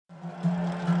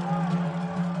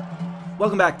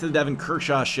Welcome back to the Devon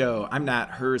Kershaw Show. I'm Nat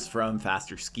Hers from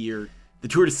Faster Skier. The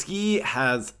Tour de Ski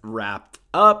has wrapped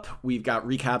up. We've got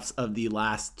recaps of the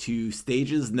last two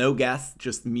stages. No guests,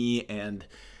 just me and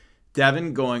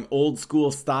Devon going old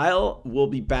school style. We'll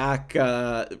be back.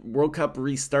 World Cup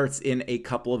restarts in a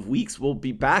couple of weeks. We'll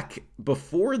be back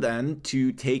before then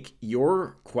to take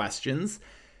your questions,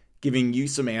 giving you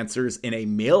some answers in a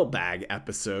mailbag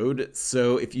episode.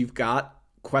 So if you've got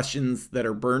questions that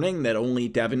are burning that only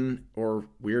Devon or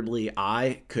weirdly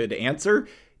I could answer,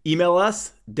 email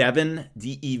us, Devon,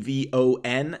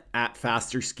 Devon, at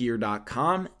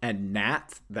fasterskier.com, and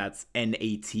Nat, that's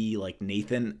N-A-T, like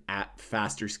Nathan, at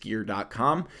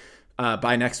fasterskier.com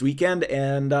by next weekend,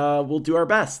 and we'll do our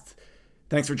best.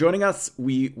 Thanks for joining us.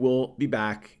 We will be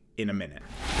back in a minute.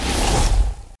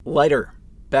 Lighter,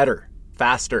 better,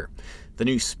 faster. The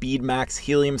new SpeedMax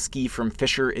helium ski from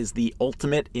Fischer is the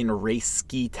ultimate in race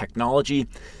ski technology.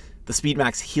 The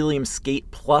SpeedMax Helium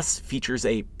Skate Plus features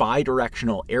a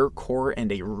bi-directional air core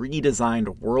and a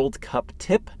redesigned World Cup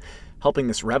tip, helping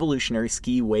this revolutionary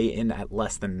ski weigh in at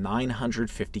less than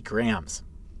 950 grams.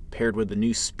 Paired with the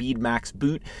new SpeedMax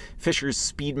boot, Fischer's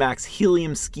SpeedMax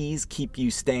Helium skis keep you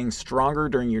staying stronger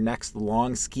during your next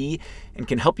long ski and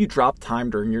can help you drop time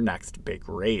during your next big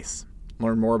race.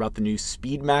 Learn more about the new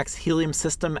SpeedMax Helium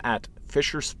system at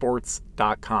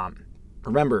fischersports.com.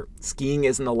 Remember, skiing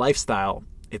isn't a lifestyle,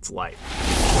 it's life.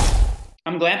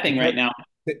 I'm glamping right now.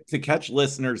 To catch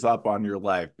listeners up on your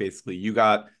life, basically, you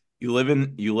live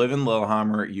in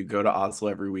Lillehammer, you go to Oslo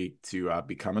every week to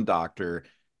become a doctor,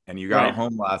 and you got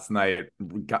home last night,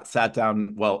 sat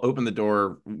down, opened the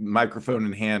door, microphone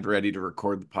in hand, ready to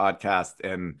record the podcast,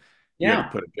 and you had to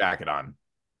put a jacket on.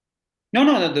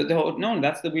 No,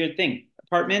 that's the weird thing.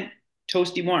 Apartment,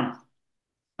 toasty warm.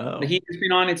 Oh. The heater's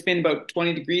been on. It's been about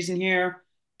 20 degrees in here.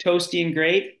 Toasty and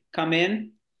great. Come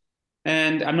in.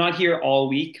 And I'm not here all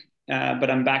week,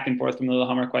 but I'm back and forth from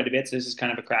Lillehammer quite a bit. So this is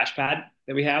kind of a crash pad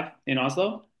that we have in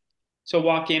Oslo. So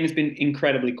walk in, it's been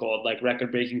incredibly cold, like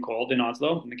record-breaking cold in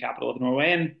Oslo, in the capital of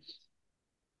Norway. And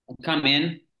come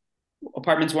in,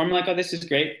 apartment's warm. I'm like, oh, this is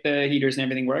great. The heaters and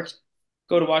everything works.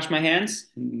 Go to wash my hands.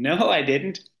 No, I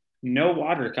didn't. No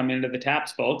water coming into the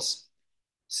taps, folks.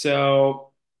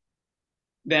 So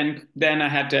then I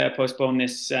had to postpone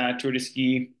this Tour de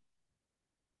Ski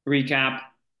recap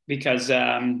because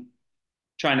trying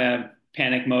to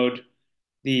panic mode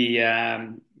the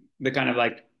kind of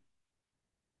like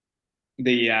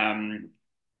the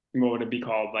what would it be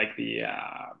called, like the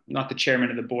not the chairman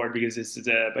of the board, because this is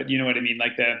but you know what I mean,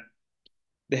 like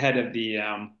the head of the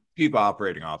chief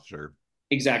operating officer,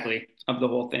 exactly, of the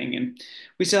whole thing, and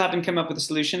we still haven't come up with a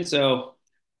solution. So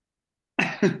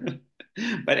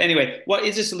but anyway, what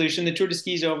is a solution? The Tour de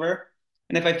Ski is over,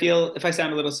 and if I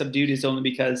sound a little subdued, it's only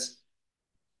because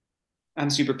I'm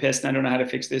super pissed and I don't know how to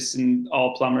fix this, and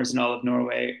all plumbers in all of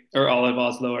Norway or all of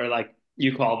Oslo are like,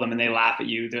 you call them and they laugh at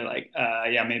you. They're like,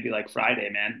 yeah, maybe like Friday,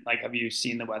 man. Like, have you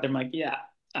seen the weather? I'm like, yeah.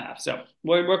 So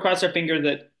we're crossing our finger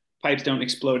that pipes don't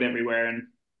explode everywhere and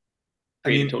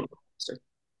create a total disaster.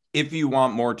 If you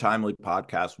want more timely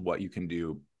podcasts, what you can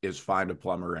do is find a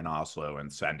plumber in Oslo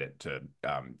and send it to,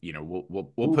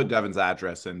 we'll put Devon's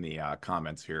address in the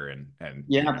comments here and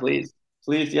yeah, please.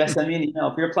 Yeah, send me an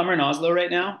email. If you're a plumber in Oslo right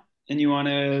now and you want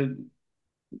to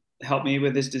help me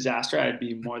with this disaster, I'd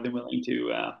be more than willing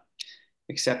to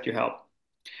accept your help.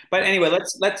 But anyway,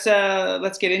 let's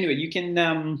get into it. You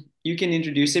can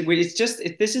introduce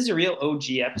it. This is a real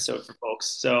OG episode for folks.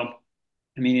 So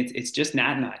I mean, it's just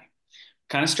Nat and I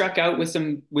kind of struck out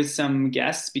with some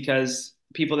guests because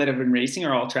people that have been racing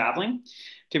are all traveling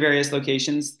to various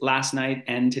locations last night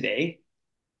and today.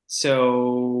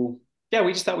 So yeah,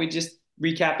 we just thought we'd just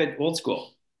recap it old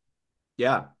school.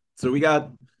 Yeah. So we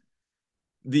got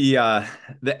the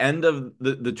end of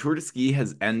the Tour de Ski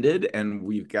has ended, and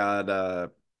we've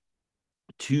got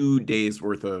 2 days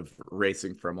worth of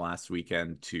racing from last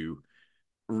weekend to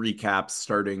recap,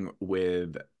 starting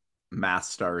with mass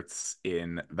starts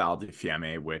in Val di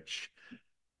Fiemme, which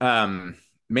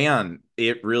man,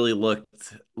 it really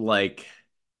looked like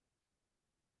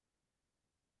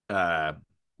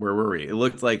where were we? It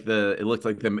looked like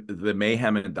the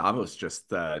mayhem in Davos just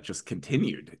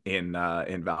continued in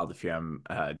Val di Fiemme,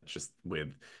 just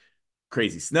with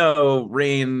crazy snow,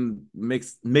 rain,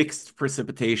 mixed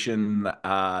precipitation,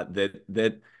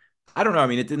 that I don't know. I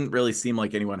mean, it didn't really seem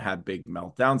like anyone had big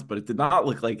meltdowns, but it did not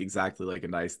look like exactly like a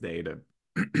nice day to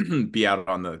be out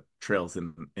on the trails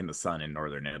in the sun in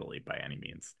northern Italy by any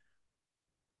means.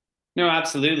 No,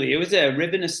 absolutely. It was a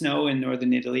ribbon of snow in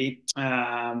northern Italy.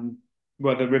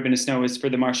 The ribbon of snow is for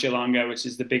the Marcialonga, which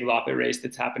is the big Loppet race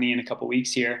that's happening in a couple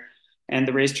weeks here. and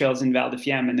the race trails in Val di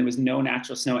Fiemme, and there was no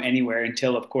natural snow anywhere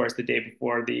until, of course, the day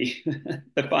before the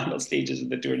the final stages of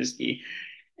the Tour de Ski,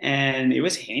 and it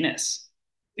was heinous.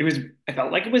 It was I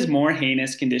felt like it was more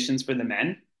heinous conditions for the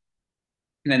men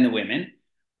than the women.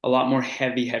 A lot more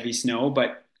heavy snow,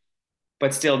 but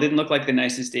still didn't look like the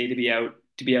nicest day to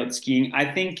be out skiing.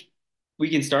 I think we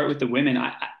can start with the women.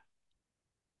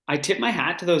 I tip my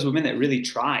hat to those women that really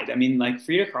tried. I mean, like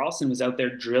Frida Karlsson was out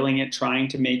there drilling it, trying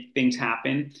to make things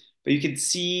happen. But you could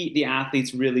see the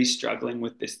athletes really struggling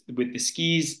with this, with the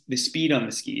skis, the speed on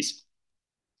the skis.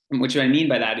 And what I mean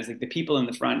by that is like the people in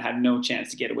the front had no chance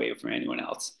to get away from anyone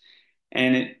else.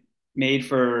 And it made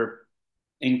for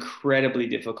incredibly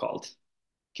difficult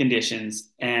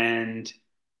conditions. And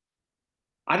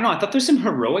I don't know. I thought there's some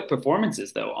heroic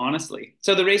performances though, honestly.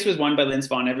 So the race was won by Lynn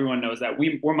Swan. Everyone knows that.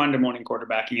 We're Monday morning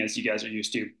quarterbacking as you guys are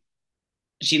used to.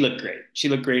 She looked great. She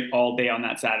looked great all day on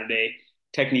that Saturday.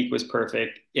 Technique was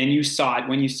perfect. And you saw it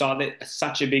when you saw that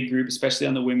such a big group, especially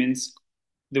on the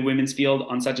women's field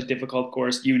on such a difficult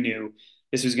course, you knew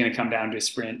this was going to come down to a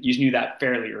sprint. You knew that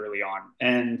fairly early on.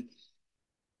 And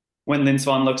when Lynn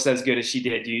Swan looks as good as she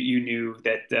did, you knew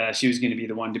that she was going to be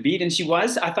the one to beat, and she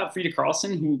was. I thought Frida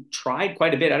Karlsson, who tried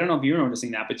quite a bit. I don't know if you were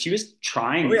noticing that, but she was Oh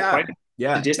trying yeah, quite a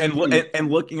yeah, distance. and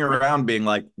looking around, being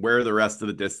like, where are the rest of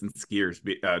the distance skiers?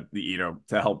 You know,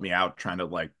 to help me out, trying to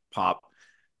like pop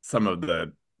some of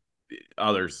the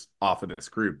others off of this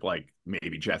group, like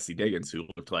maybe Jessie Diggins, who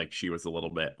looked like she was a little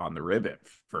bit on the ribbon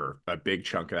for a big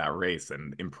chunk of that race,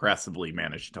 and impressively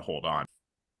managed to hold on.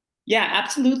 Yeah,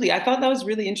 absolutely. I thought that was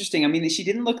really interesting. I mean, she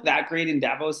didn't look that great in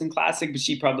Davos and Classic, but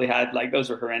she probably had like those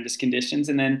were horrendous conditions.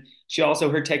 And then she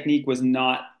also her technique was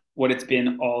not what it's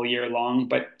been all year long,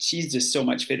 but she's just so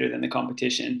much fitter than the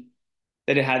competition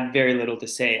that it had very little to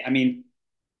say. I mean,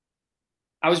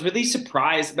 I was really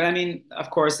surprised, but I mean, of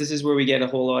course, this is where we get a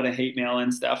whole lot of hate mail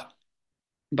and stuff.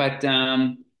 But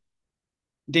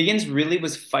Diggins really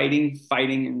was fighting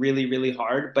really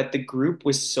hard. But the group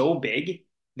was so big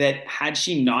that had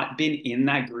she not been in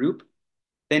that group,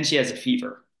 then she has a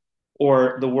fever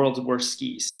or the world's worst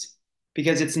skis.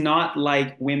 Because it's not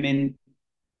like women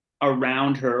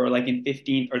around her or like in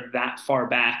 15th or that far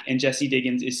back. And Jessie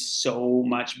Diggins is so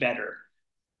much better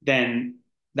than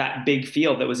that big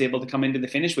field that was able to come into the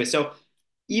finish with. So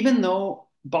even though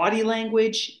body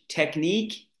language,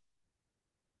 technique,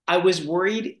 I was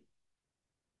worried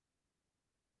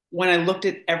when I looked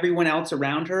at everyone else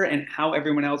around her and how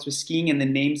everyone else was skiing and the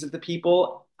names of the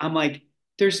people. I'm like,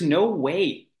 there's no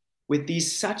way with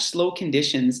these such slow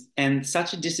conditions and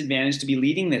such a disadvantage to be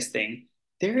leading this thing.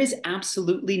 There is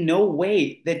absolutely no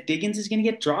way that Diggins is going to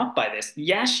get dropped by this.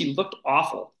 Yeah, she looked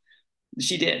awful.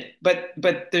 She did, but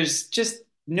there's just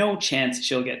no chance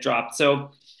she'll get dropped.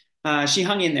 So she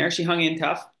hung in there. She hung in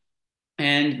tough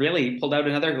and really pulled out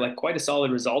another like quite a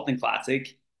solid result in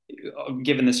Classic,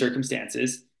 given the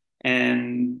circumstances,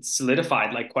 and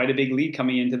solidified like quite a big lead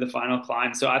coming into the final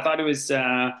climb. So I thought it was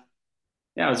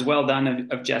yeah, it was well done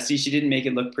of Jessie. She didn't make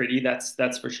it look pretty,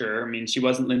 that's for sure. I mean, she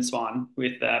wasn't Lynn Swan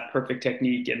with perfect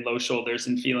technique and low shoulders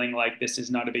and feeling like this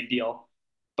is not a big deal.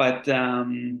 But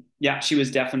yeah, she was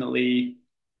definitely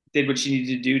did what she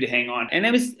needed to do to hang on. And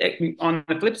it was on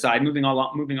the flip side, moving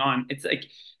on. It's like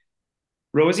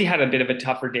Rosie had a bit of a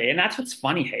tougher day, and that's what's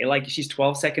funny. Hey, like she's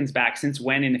 12 seconds back. Since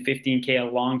when in a 15K, a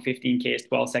long 15K is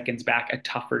 12 seconds back, a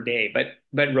tougher day.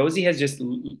 But Rosie has just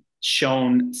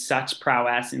shown such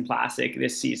prowess in Classic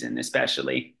this season,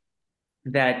 especially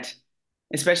that,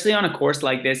 especially on a course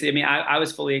like this. I mean, I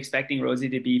was fully expecting Rosie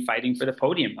to be fighting for the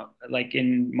podium, like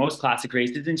in most Classic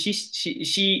races, and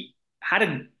she had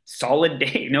a solid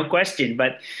day, no question.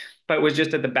 But was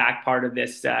just at the back part of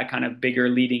this kind of bigger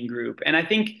leading group, and I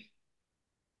think.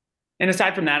 And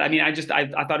aside from that, I mean, I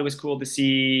thought it was cool to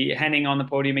see Henning on the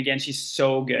podium again. She's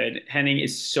so good. Henning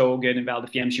is so good in Val di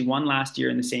Fiemme. She won last year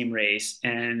in the same race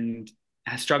and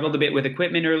has struggled a bit with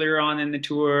equipment earlier on in the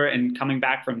tour and coming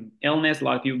back from illness, a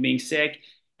lot of people being sick,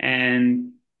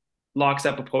 and locks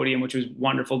up a podium, which was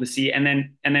wonderful to see. And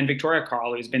then Victoria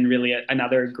Karl, who's been really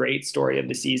another great story of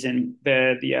the season,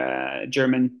 the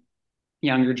German,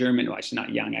 younger German. Well, she's not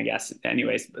young, I guess.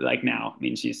 Anyways, but like now, I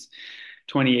mean, she's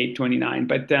 28, 29.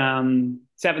 But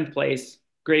seventh place,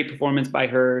 great performance by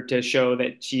her to show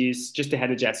that she's just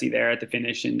ahead of Jessie there at the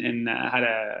finish, and had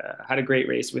a great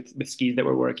race with skis that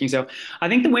were working. So I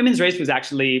think the women's race was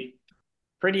actually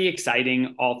pretty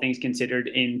exciting, all things considered,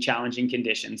 in challenging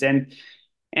conditions. And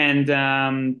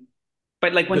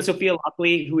but like when The, Sophia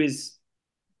Laukli, who is,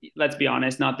 let's be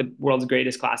honest, not the world's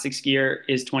greatest classic skier,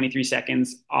 is 23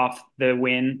 seconds off the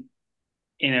win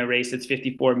in a race that's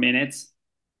 54 minutes,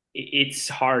 it's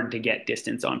hard to get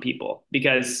distance on people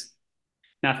because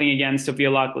Nothing against Sophia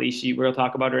Laukli. We'll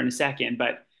talk about her in a second,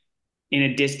 but in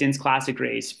a distance classic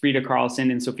race, Frida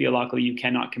Karlsson and Sophia Laukli, you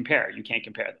cannot compare. You can't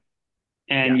compare them.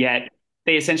 Yeah. And yet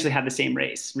they essentially had the same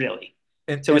race, really.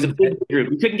 And So it was a big group.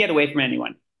 We couldn't get away from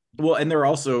anyone. well, and they're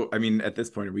also, I mean, at this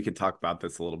point, we could talk about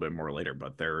this a little bit more later,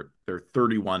 but they're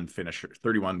 31 finishers,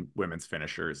 31 women's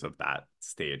finishers of that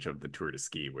stage of the Tour de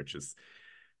Ski, which is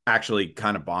actually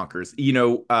kind of bonkers. You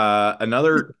know,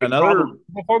 another Problem.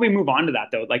 Before we move on to that,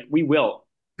 though, like we will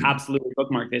absolutely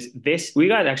bookmark this. We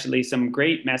got actually some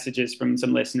great messages from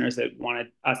some listeners that wanted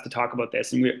us to talk about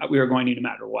this, and we were going to no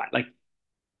matter what. Like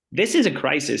this is a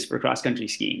crisis for cross country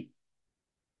skiing.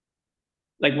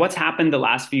 Like what's happened the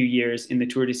last few years in the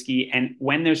Tour de Ski, and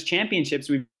when there's championships,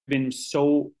 we've been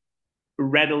so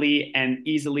readily and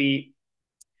easily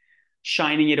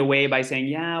shining it away by saying,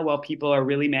 yeah, well, people are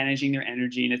really managing their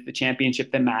energy and it's the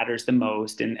championship that matters the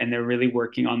most. And they're really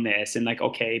working on this. And like,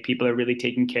 okay, people are really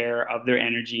taking care of their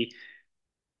energy.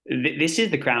 This is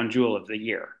the crown jewel of the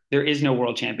year. There is no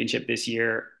world championship this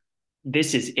year.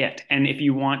 This is it. And if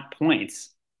you want points,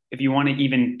 if you want to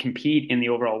even compete in the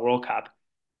overall World Cup,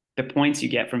 the points you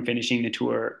get from finishing the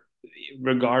tour,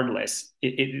 regardless,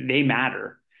 they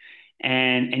matter.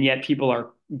 And yet people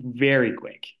are very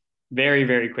quick, very,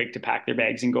 very quick to pack their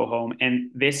bags and go home. And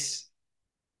this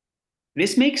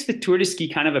makes the Tour de Ski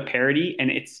kind of a parody, and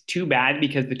it's too bad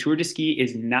because the Tour de Ski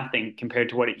is nothing compared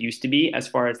to what it used to be as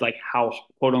far as like how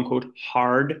quote unquote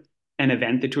hard an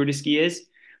event the Tour de Ski is.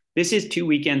 This is 2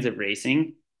 weekends of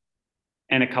racing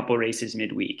and a couple races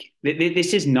midweek.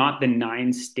 This is not the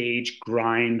 9-stage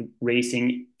grind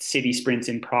racing city sprints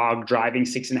in Prague, driving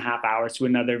 6.5 hours to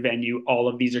another venue. All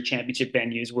of these are championship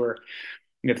venues where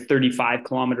you have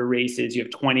 35-kilometer races, you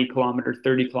have 20-kilometer,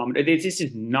 30-kilometer. This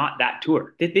is not that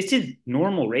tour. This is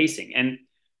normal racing. And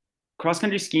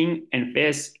cross-country skiing and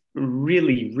FIS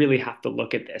really, really have to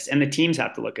look at this. And the teams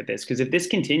have to look at this because if this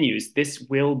continues, this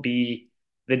will be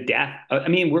the death. I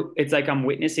mean, it's like I'm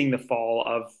witnessing the fall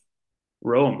of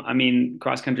Rome. I mean,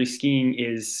 cross country skiing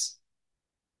is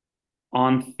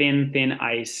on thin, thin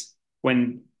ice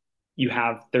when you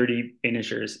have 30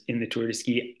 finishers in the Tour de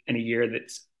Ski in a year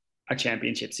that's a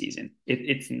championship season.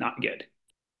 It's not good.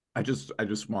 I just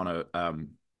want to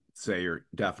say you're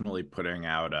definitely putting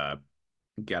out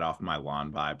get off my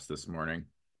lawn vibes this morning.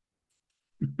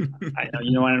 I know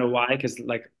you want to know why? Because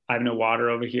like I have no water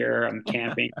over here. I'm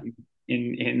camping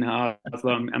in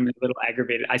Oslo. I'm a little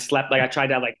aggravated. I slept like I tried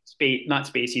to have like not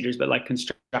space heaters, but like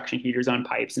construction heaters on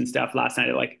pipes and stuff last night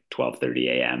at like 12:30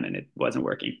 a.m. and it wasn't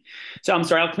working. So I'm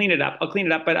sorry. I'll clean it up.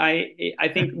 But I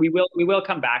think we will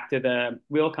come back to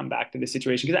the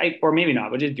situation because or maybe not.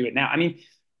 We'll just do it now. I mean,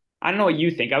 I don't know what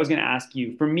you think. I was going to ask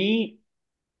you. For me,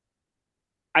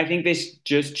 I think this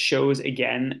just shows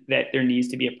again that there needs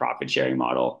to be a profit sharing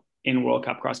model in World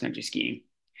Cup cross country skiing.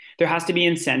 There has to be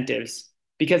incentives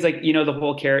because like, the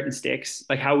whole carrot and sticks,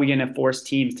 like how are we going to force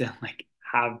teams to like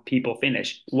have people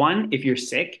finish? One, if you're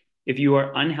sick, if you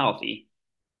are unhealthy,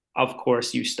 of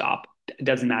course you stop. It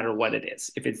doesn't matter what it is.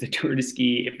 If it's the Tour de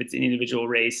Ski, if it's an individual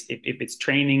race, if it's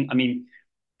training, I mean,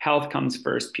 health comes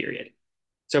first, period.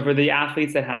 So for the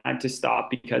athletes that had to stop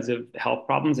because of health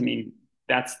problems, I mean,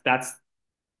 that's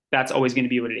always going to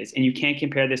be what it is. And you can't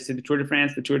compare this to the Tour de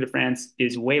France. The Tour de France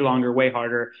is way longer, way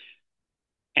harder,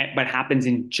 but happens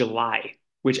in July,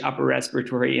 which upper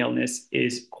respiratory illness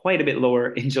is quite a bit lower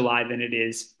in July than it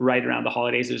is right around the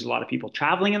holidays. There's a lot of people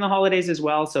traveling in the holidays as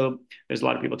well. So there's a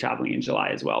lot of people traveling in July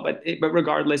as well. But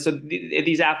regardless, so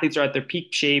these athletes are at their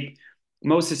peak shape,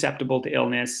 most susceptible to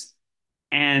illness.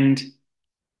 And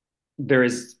there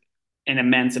is an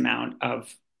immense amount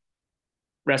of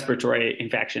respiratory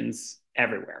infections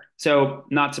everywhere. So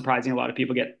not surprising, a lot of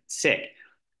people get sick.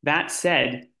 That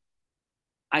said,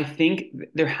 I think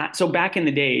so back in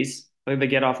the days, like the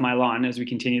get off my lawn, as we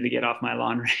continue to get off my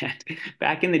lawn rant,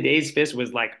 back in the days, FIS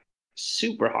was like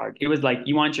super hard. It was like,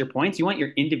 you want your points, you want your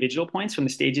individual points from the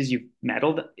stages you've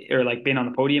medaled or like been on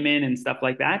the podium in and stuff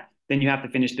like that. Then you have to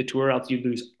finish the tour, else you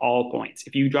lose all points.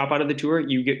 If you drop out of the tour,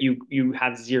 you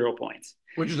have 0 points.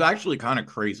 Which is actually kind of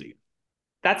crazy.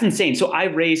 That's insane. So I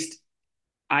raced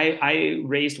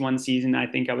one season. I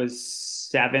think I was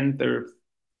seventh or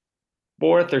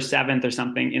fourth or seventh or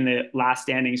something in the last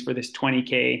standings for this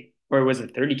 20K, or it was a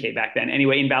 30K back then.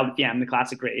 Anyway, in Val d'Fiemme, the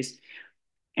classic race.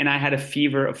 And I had a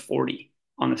fever of 40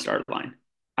 on the start line.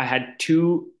 I had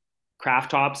 2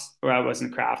 craft tops, or I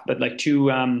wasn't craft, but like 2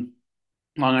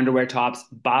 long underwear tops,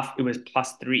 buff. It was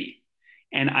 +3.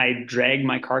 And I dragged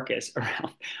my carcass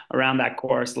around that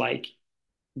course, like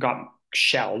got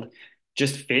shelled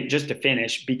just to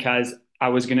finish because I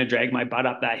was going to drag my butt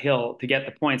up that hill to get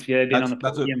the points because I'd been on That's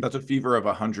the podium. that's a fever of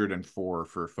 104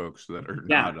 for folks that are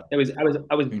Yeah, not I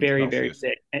was in very, very Celsius.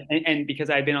 sick, and because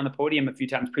I'd been on the podium a few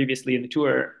times previously in the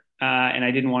tour, and I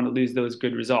didn't want to lose those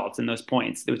good results and those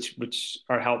points, which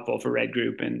are helpful for Red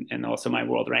Group and also my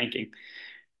world ranking.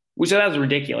 Which that was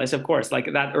ridiculous, of course,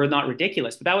 like that, or not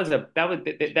ridiculous, but that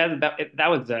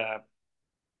was a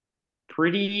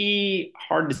pretty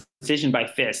hard decision by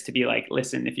Fist to be like,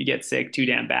 listen, if you get sick, too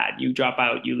damn bad, you drop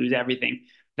out, you lose everything.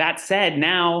 That said,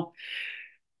 now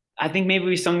I think maybe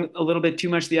we sung a little bit too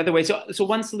much the other way. So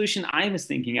one solution I was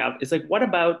thinking of is like, what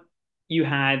about you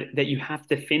had that you have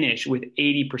to finish with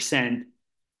 80%.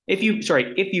 If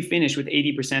you finish with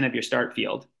 80% of your start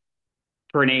field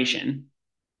per nation,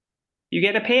 you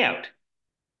get a payout.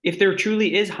 If there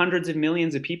truly is hundreds of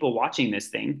millions of people watching this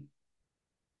thing,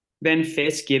 then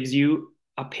FIS gives you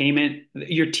a payment,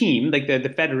 your team, like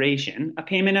the federation, a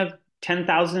payment of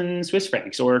 10,000 Swiss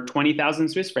francs or 20,000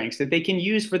 Swiss francs that they can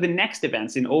use for the next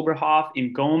events in Oberhof,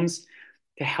 in Gomes,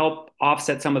 to help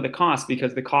offset some of the costs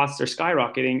because the costs are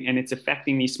skyrocketing and it's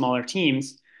affecting these smaller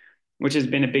teams, which has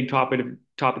been a big topic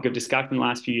of discussion in the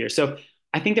last few years. So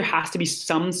I think there has to be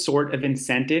some sort of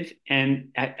incentive, and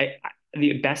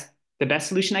the best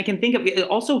solution I can think of. It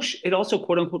also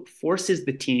quote unquote forces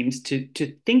the teams to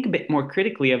think a bit more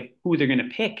critically of who they're going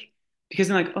to pick, because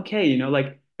they're like, okay,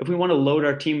 like if we want to load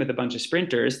our team with a bunch of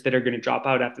sprinters that are going to drop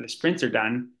out after the sprints are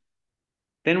done,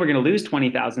 then we're going to lose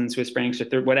 20,000 Swiss francs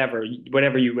or whatever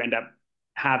you end up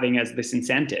having as this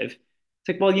incentive. It's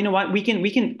like, well, you know what? We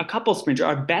can a couple sprinters,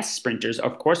 our best sprinters,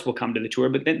 of course, will come to the tour,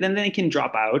 but then they can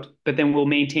drop out. But then we'll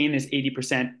maintain this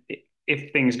 80%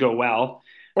 if things go well,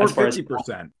 Or as far as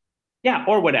 50%. yeah,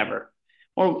 or whatever,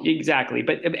 or exactly.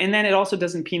 But and then it also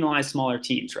doesn't penalize smaller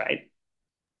teams, right?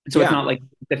 So it's Yeah. not like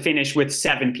the finish with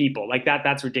seven people like that.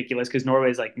 That's ridiculous because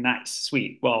Norway's like, nice,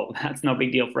 sweet. Well, that's no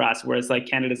big deal for us. Whereas like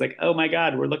Canada's like, oh my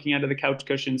God, we're looking under the couch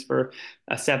cushions for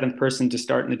a seventh person to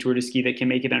start in the Tour de Ski that can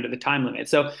make it under the time limit.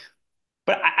 So,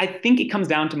 but I think it comes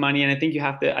down to money, and I think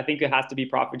I think it has to be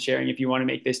profit sharing if you want to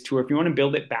make this tour, if you want to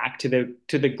build it back to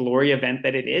the glory event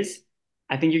that it is.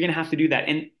 I think you're going to have to do that.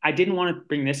 And I didn't want to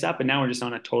bring this up, and now we're just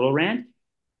on a total rant.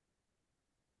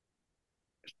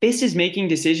 FIS is making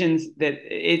decisions that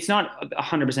it's not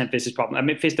 100% FIS's problem. I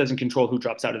mean, FIS doesn't control who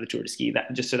drops out of the Tour de Ski.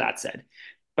 That just so that's said,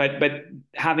 but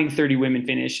having 30 women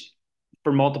finish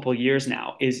for multiple years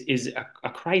now is a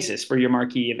crisis for your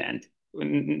marquee event.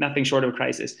 Nothing short of a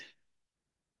crisis.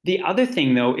 The other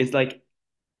thing though is like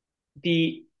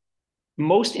the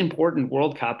most important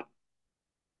World Cup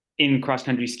in cross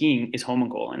country skiing is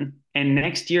Holmenkollen, and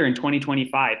next year in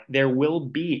 2025 there will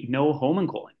be no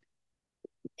Holmenkollen.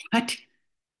 What?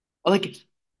 Like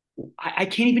I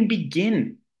can't even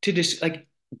begin to just like,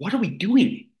 what are we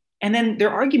doing? And then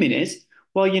their argument is,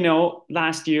 well,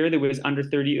 last year there was under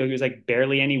 30, there was like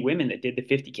barely any women that did the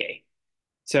 50K.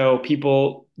 So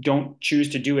people don't choose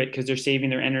to do it because they're saving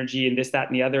their energy and this, that,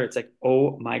 and the other. It's like,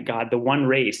 oh my God, the one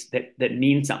race that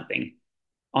means something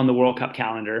on the World Cup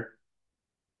calendar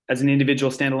as an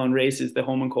individual standalone race is the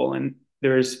Holmenkollen.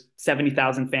 There's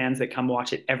 70,000 fans that come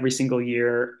watch it every single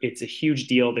year. It's a huge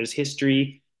deal. There's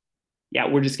history. Yeah,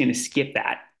 we're just going to skip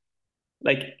that.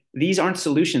 Like these aren't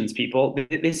solutions, people.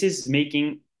 This is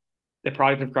making the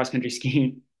product of cross country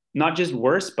skiing not just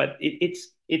worse, but it's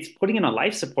putting it on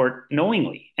life support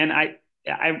knowingly. And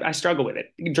I struggle with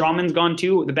it. Drammen's gone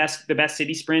too. The best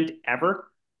city sprint ever.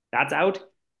 That's out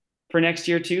for next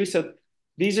year too. So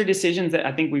these are decisions that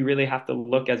I think we really have to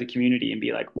look as a community and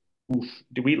be like, oof,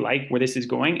 do we like where this is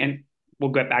going? And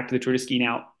we'll get back to the Tour de Ski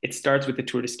now. It starts with the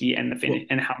Tour de Ski and the finish Well,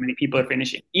 and how many people are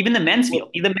finishing. Even the men's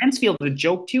field. well, The men's field is a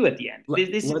joke too at the end.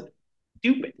 let, This is let,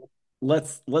 stupid.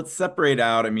 let's separate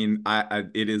out. I mean,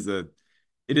 it is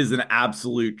an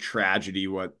absolute tragedy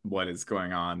what is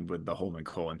going on with the Holman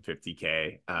Colin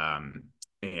 50K. And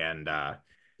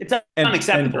It's and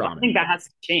unacceptable. I Drummond. think that has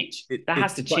to change. That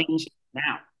has It's to change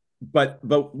now. but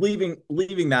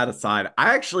leaving that aside,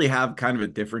 I actually have kind of a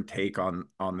different take on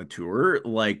the tour.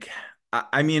 Like,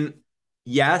 I mean,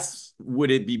 yes,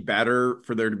 would it be better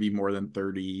for there to be more than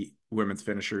 30 women's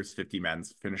finishers, 50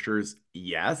 men's finishers?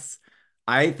 Yes.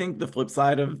 I think the flip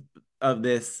side of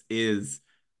this is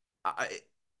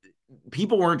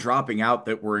people weren't dropping out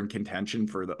that were in contention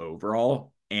for the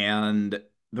overall. And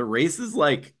the races,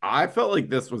 like, I felt like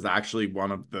this was actually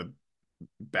one of the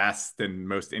best and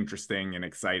most interesting and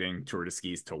exciting Tour de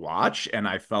Skis to watch. And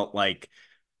I felt like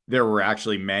there were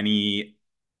actually many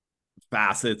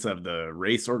facets of the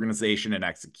race organization and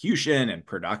execution and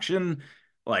production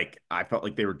Like I felt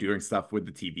like they were doing stuff with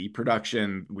the TV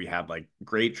production. We had like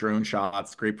great drone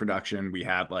shots, great production. We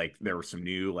had like there were some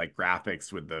new like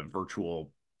graphics with the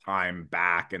virtual time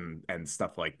back and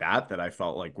stuff like that that I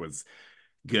felt like was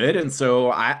good. And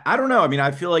so I don't know. I mean,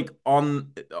 I feel like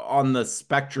on the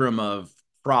spectrum of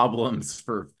problems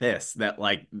for FIS that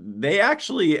like they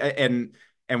actually and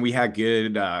we had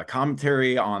good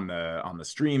commentary on the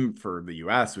stream for the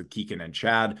US with Keegan and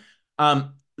Chad.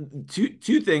 Um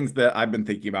two things that I've been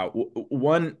thinking about.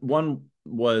 One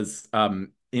was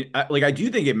like I do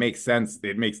think it makes sense.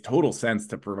 It makes total sense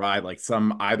to provide like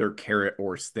some either carrot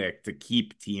or stick to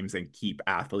keep teams and keep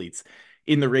athletes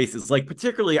in the races. Like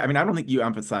particularly, I mean, I don't think you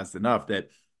emphasized enough that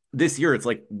this year it's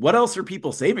like, what else are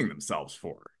people saving themselves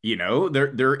for? You know,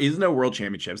 there is no world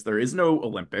championships, there is no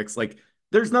Olympics, like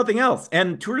there's nothing else.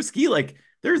 And Tour de Ski, like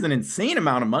there's an insane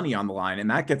amount of money on the line. And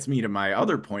that gets me to my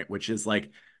other point, which is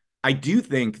like, I do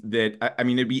think that I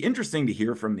mean it'd be interesting to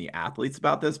hear from the athletes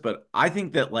about this, but I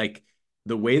think that like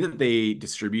the way that they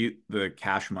distribute the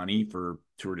cash money for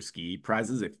Tour de Ski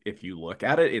prizes, if you look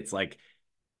at it, it's like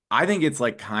I think it's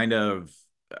like kind of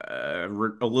a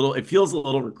little, it feels a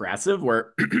little regressive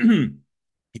where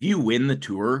if you win the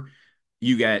tour,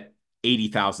 you get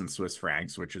 80,000 Swiss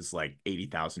francs, which is like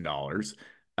 $80,000.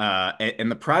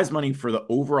 And the prize money for the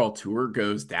overall tour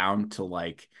goes down to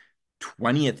like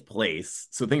 20th place.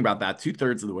 So think about that.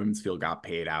 Two-thirds of the women's field got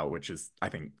paid out, which is, I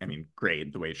think, I mean,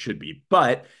 great the way it should be.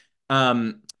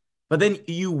 Um, but then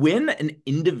you win an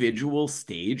individual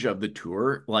stage of the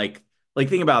tour, like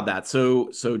think about that.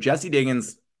 So Jessie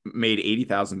Diggins made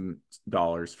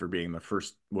 $80,000 for being the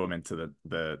first woman to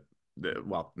the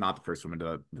well, not the first woman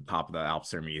to the top of the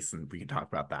Alps Hermes, and we can talk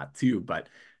about that too. But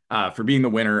for being the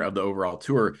winner of the overall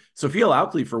tour, Sophia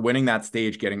Laukli for winning that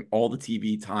stage, getting all the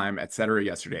TV time, etc.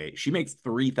 Yesterday, she makes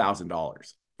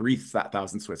 $3,000,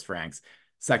 3,000 Swiss francs.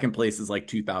 Second place is like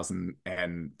 2,000,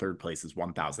 and third place is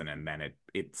 1,000, and then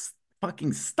it's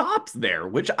fucking stops there,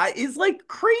 which is like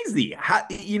crazy. How,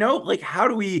 you know, like how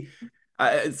do we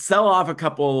sell off a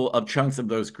couple of chunks of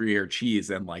those Gruyere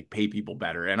cheese and like pay people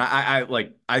better? And I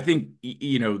like I think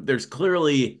you know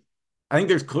I think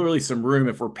there's clearly some room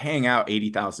if we're paying out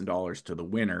 $80,000 to the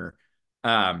winner.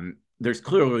 There's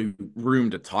clearly room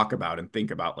to talk about and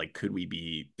think about like could we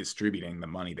be distributing the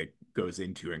money that goes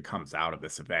into and comes out of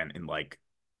this event in like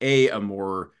a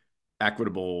more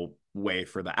equitable way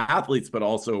for the athletes, but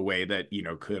also a way that, you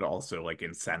know, could also like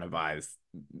incentivize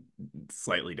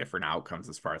slightly different outcomes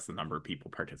as far as the number of people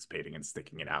participating and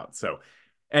sticking it out. So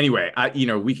anyway, you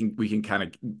know, we can kind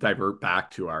of divert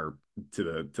back to our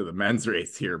to the men's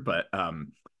race here, but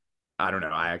I don't know.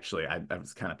 I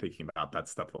was kind of thinking about that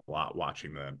stuff a lot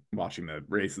watching the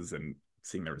races and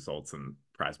seeing the results and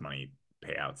prize money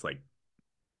payouts. Like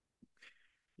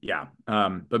yeah.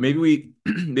 But maybe we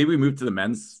maybe we move to the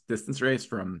men's distance race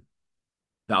from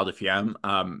Val di Fiemme.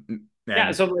 Yeah,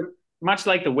 And so much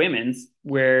like the women's,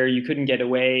 where you couldn't get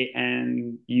away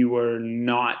and you were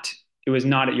not, it was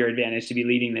not at your advantage to be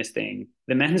leading this thing.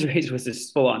 The men's race was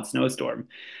this full on snowstorm.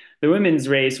 The women's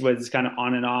race was kind of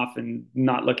on and off and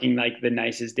not looking like the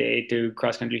nicest day to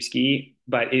cross country ski,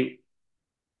 but it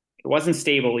wasn't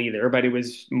stable either, but it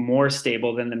was more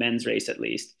stable than the men's race at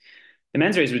least. The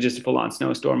men's race was just a full on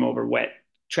snowstorm over wet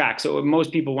track. So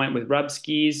most people went with rub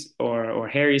skis or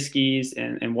hairy skis.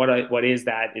 And what is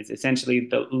that? It's essentially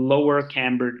the lower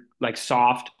cambered, like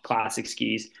soft classic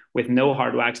skis with no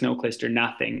hard wax, no clister,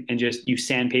 nothing. And just you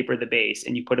sandpaper the base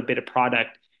and you put a bit of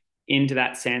product into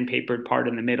that sandpapered part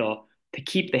in the middle to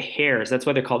keep the hairs. That's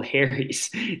why they're called hairies,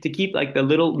 to keep like the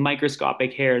little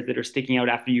microscopic hairs that are sticking out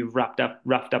after you've roughed up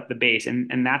the base.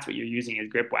 And that's what you're using as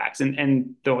grip wax.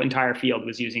 And the entire field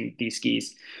was using these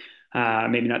skis.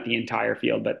 Maybe not the entire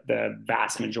field, but the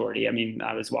vast majority. I mean,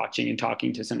 I was watching and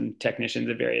talking to some technicians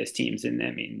of various teams, and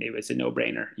I mean, it was a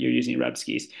no-brainer. You're using rub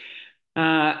skis.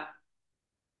 Uh,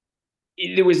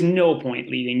 there was no point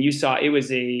leading. You saw it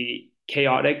was a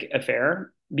chaotic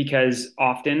affair because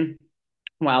often,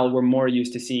 while we're more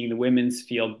used to seeing the women's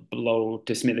field blow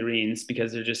to smithereens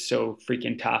because they're just so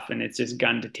freaking tough and it's just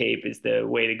gun to tape is the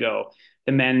way to go.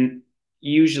 The men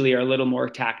usually are a little more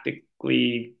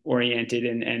tactically oriented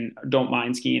and don't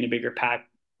mind skiing a bigger pack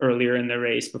earlier in the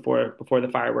race before the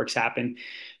fireworks happen.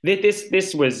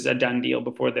 This was a done deal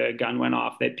before the gun went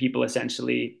off, that people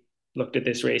essentially looked at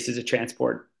this race as a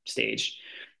transport stage.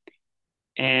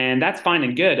 And that's fine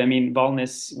and good. I mean,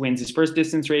 Valnes wins his first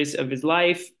distance race of his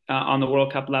life on the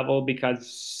World Cup level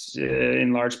because,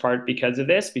 in large part, because of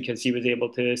this, because he was able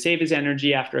to save his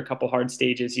energy after a couple hard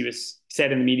stages. He was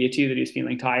said in the media too that he was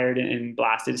feeling tired and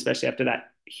blasted, especially after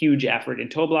that huge effort in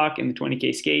toe block and the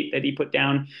 20K skate that he put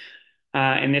down.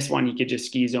 And this one, he could just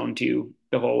ski zone two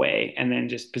the whole way and then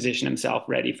just position himself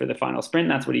ready for the final sprint.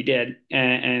 And that's what he did,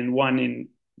 and won in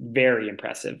very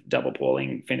impressive double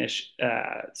poling finish.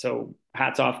 So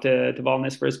hats off to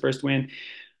Valnes for his first win.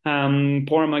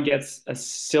 Porma gets a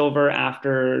silver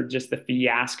after just the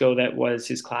fiasco that was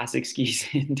his classic skis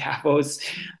in Davos.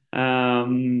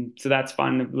 So that's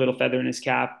fun, a little feather in his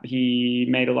cap. He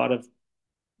made a lot of,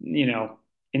 you know,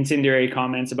 incendiary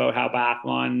comments about how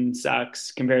biathlon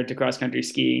sucks compared to cross country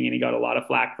skiing, and he got a lot of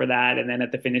flack for that. And then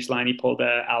at the finish line, he pulled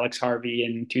a Alex Harvey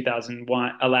in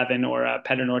 2011, or a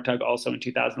Petter Northug also in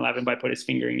 2011, by put his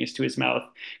finger to his mouth,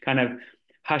 kind of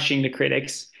hushing the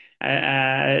critics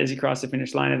as he crossed the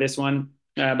finish line of this one.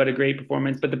 But a great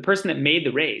performance. But the person that made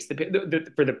the race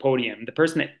for the podium, the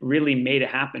person that really made it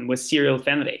happen was Cyril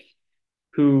Fenrich,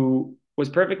 who was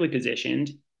perfectly positioned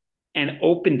and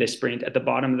opened the sprint at the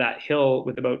bottom of that hill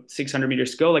with about 600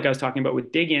 meters to go. Like I was talking about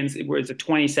with Diggins, where it's a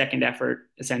 20-second effort,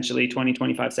 essentially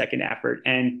 25-second effort.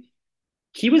 And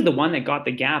he was the one that got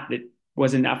the gap that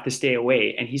was enough to stay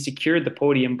away. And he secured the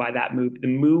podium by that move. The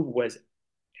move was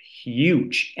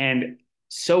huge and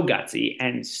so gutsy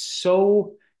and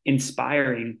so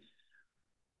inspiring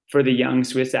for the young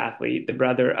Swiss athlete, the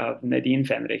brother of Nadine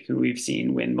Fenrich, who we've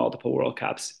seen win multiple World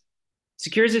Cups.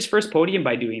 Secures his first podium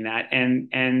by doing that,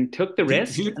 and took the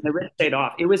risk, and the risk paid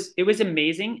off. It was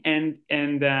amazing,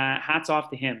 and hats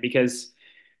off to him, because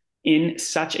in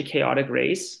such a chaotic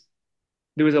race,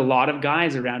 there was a lot of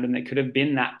guys around him that could have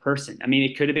been that person. I mean,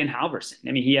 it could have been Halverson.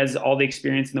 I mean, he has all the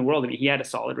experience in the world. I mean, he had a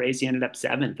solid race. He ended up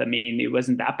seventh. I mean, it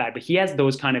wasn't that bad, but he has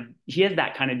that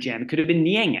kind of jam. It could have been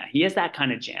Nienga. He has that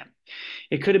kind of jam.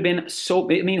 It could have been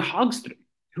Hogström,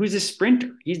 who's a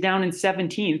sprinter. He's down in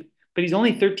 17th, but he's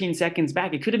only 13 seconds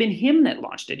back. It could have been him that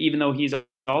launched it, even though he's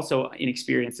also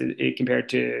inexperienced compared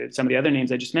to some of the other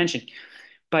names I just mentioned.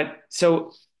 But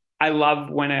so I love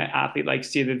when an athlete like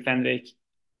Steven Fenwick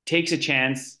takes a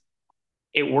chance,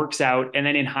 it works out. And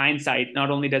then in hindsight, not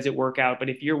only does it work out, but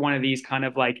if you're one of these kind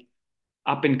of like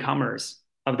up and comers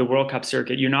of the World Cup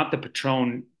circuit, you're not the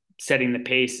patron setting the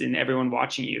pace and everyone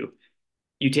watching you.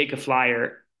 You take a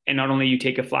flyer, and not only you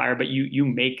take a flyer, but you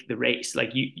make the race.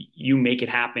 Like you make it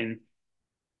happen.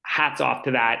 Hats off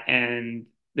to that. And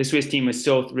the Swiss team was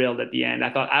so thrilled at the end.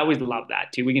 I always love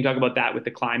that too. We can talk about that with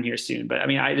the climb here soon. But I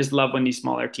mean, I just love when these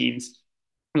smaller teams,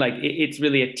 like it's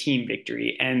really a team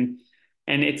victory, and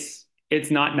it's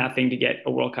not nothing to get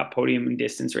a World Cup podium in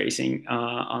distance racing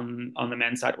on the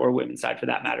men's side or women's side for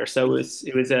that matter. So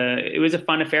it was a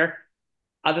fun affair.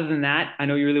 Other than that, I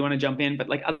know you really want to jump in, but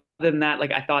like other than that,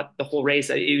 like I thought the whole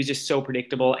race, it was just so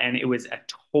predictable, and it was a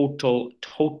total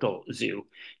zoo.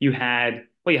 You had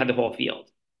the whole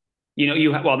field.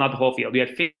 Well, not the whole field. You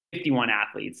had 51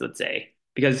 athletes, let's say,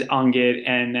 because Angid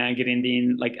and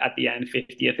Gerindin, like at the end,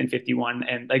 50th and 51,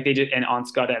 and like and on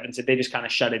Scott Evans, they just kind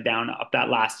of shut it down up that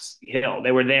last hill.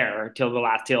 They were there till the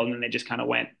last hill, and then they just kind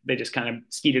of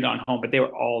skied it on home, but they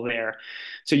were all there.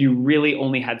 So you really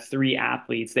only had three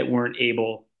athletes that weren't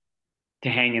able to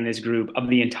hang in this group of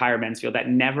the entire men's field. That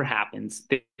never happens.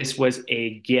 This was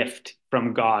a gift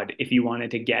from God if you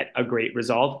wanted to get a great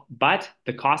result. But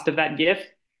the cost of that gift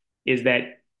is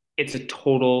that it's a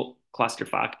total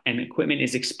clusterfuck, and equipment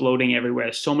is exploding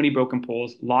everywhere. So many broken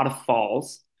poles, a lot of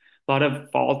falls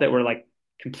that were like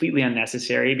completely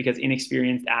unnecessary because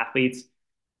inexperienced athletes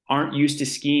aren't used to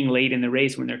skiing late in the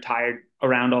race when they're tired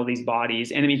around all these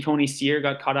bodies. And I mean, Tony Sear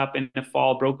got caught up in a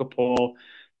fall, broke a pole,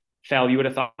 fell. You would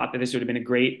have thought that this would have been a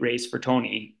great race for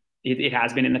Tony. It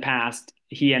has been in the past.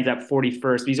 He ends up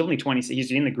 41st. He's only 20.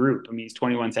 He's in the group. I mean, he's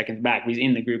 21 seconds back. He's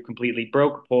in the group completely.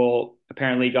 Broke a pole.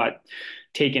 Apparently got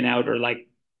taken out, or like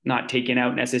not taken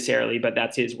out necessarily, but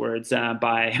that's his words,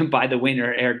 by the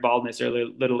winner, Eric Baldness, a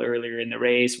little earlier in the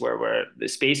race, where the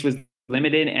space was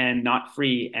limited and not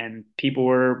free, and people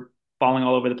were falling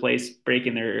all over the place,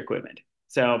 breaking their equipment.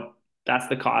 So that's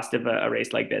the cost of a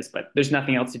race like this. But there's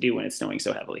nothing else to do when it's snowing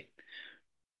so heavily.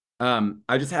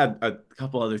 I just had a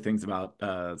couple other things about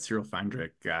Cyril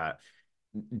Fendrick.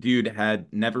 Dude had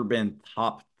never been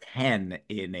top 10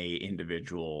 in a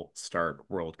individual start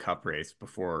World Cup race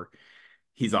before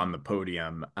he's on the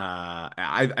podium.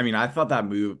 I mean, I thought that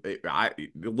move, it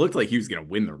looked like he was going to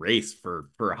win the race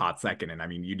for a hot second. And I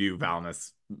mean, you do,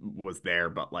 Valnes was there,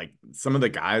 but like some of the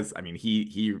guys, I mean,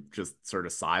 he just sort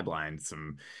of sidelined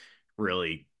some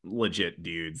really legit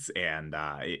dudes, and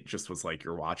it just was like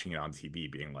you're watching it on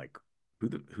TV being like, who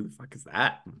the fuck is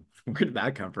that? Where did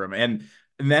that come from? And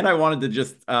then I wanted to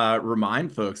just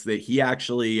remind folks that he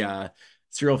actually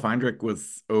Cyril Fendrick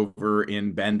was over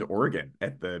in Bend, Oregon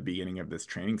at the beginning of this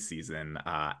training season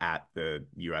at the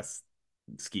US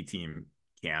ski team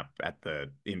camp at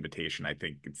the invitation. I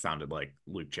think it sounded like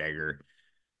Luke Jagger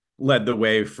led the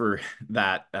way for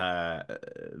that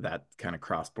that kind of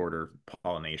cross-border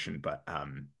pollination. But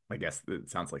I guess it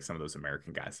sounds like some of those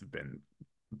American guys have been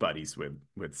buddies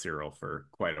with Cyril for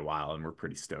quite a while, and we're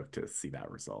pretty stoked to see that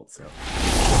result. So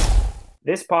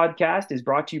this podcast is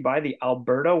brought to you by the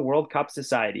Alberta World Cup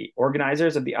Society,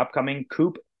 organizers of the upcoming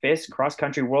Coupe FIS Cross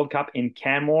Country World Cup in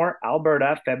Canmore,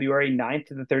 Alberta, February 9th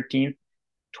to the 13th,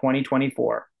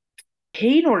 2024.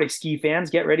 Hey, Nordic ski fans,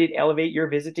 get ready to elevate your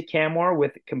visit to Canmore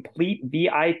with a complete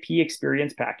VIP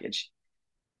experience package.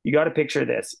 You got to picture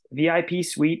this: VIP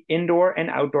suite, indoor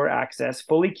and outdoor access,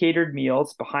 fully catered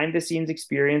meals, behind the scenes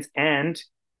experience, and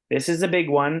this is a big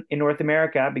one in North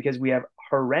America because we have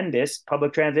horrendous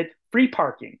public transit, free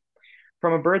parking.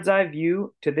 From a bird's eye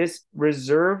view to this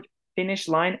reserved finish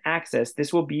line access,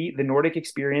 this will be the Nordic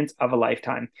experience of a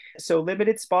lifetime. So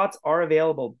limited spots are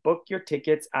available. Book your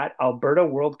tickets at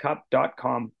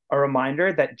albertaworldcup.com. A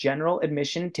reminder that general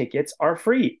admission tickets are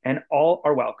free and all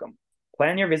are welcome.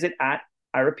 Plan your visit at,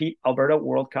 I repeat,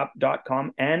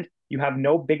 albertaworldcup.com. And you have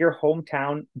no bigger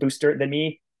hometown booster than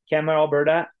me. Canmore,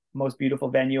 Alberta, most beautiful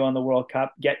venue on the World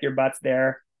Cup. Get your butts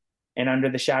there, and under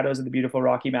the shadows of the beautiful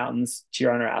Rocky Mountains,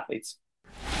 cheer on our athletes.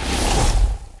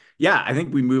 yeah, I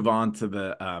think we move on to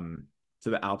the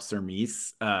Alpes sur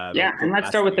Mise. And let's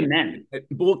start with the men.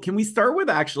 Well, can we start with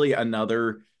actually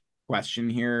another question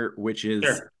here, which is,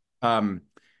 sure. I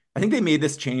think they made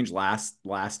this change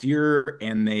last year,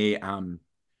 and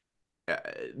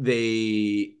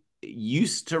they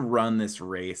used to run this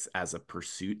race as a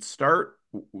pursuit start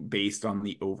based on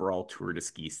the overall Tour de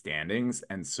Ski standings,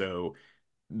 and so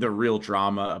the real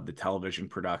drama of the television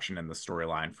production and the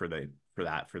storyline for the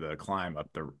climb up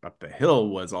the hill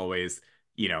was always,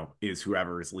 is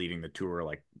whoever is leading the tour,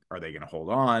 like, are they going to hold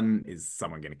on? Is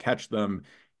someone going to catch them?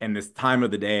 And this time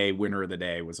of the day, winner of the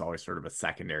day, was always sort of a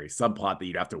secondary subplot that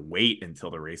you'd have to wait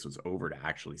until the race was over to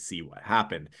actually see what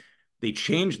happened. They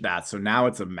changed that. So now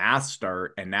it's a mass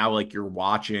start. And now, like, you're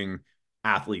watching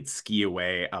athletes ski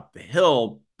away up the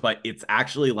hill, but it's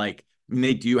actually like,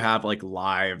 they do have like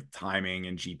live timing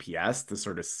and GPS to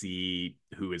sort of see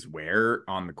who is where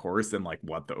on the course and like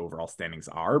what the overall standings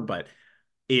are. But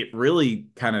it really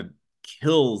kind of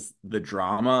kills the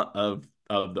drama of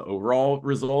the overall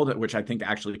result, which I think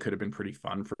actually could have been pretty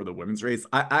fun for the women's race.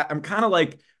 I'm kind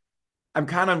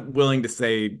of willing to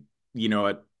say,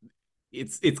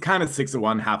 it's kind of 6 of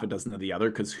one, half a dozen of the other,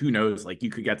 because who knows, like, you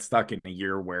could get stuck in a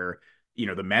year where,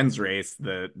 the men's race,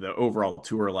 the overall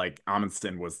tour, like,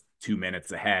 Amundsen was 2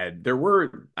 minutes ahead.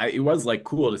 It was like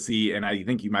cool to see, and I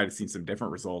think you might have seen some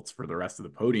different results for the rest of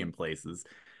the podium places,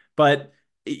 but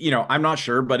I'm not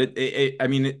sure. But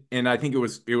and I think it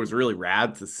was really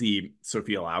rad to see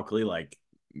Sophia Laukli like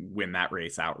win that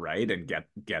race outright and get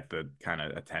the kind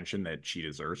of attention that she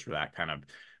deserves for that kind of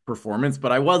performance.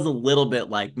 But I was a little bit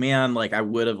like, man, like, I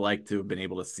would have liked to have been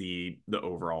able to see the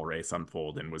overall race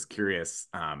unfold, and was curious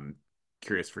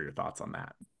for your thoughts on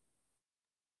that.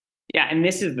 Yeah, and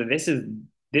this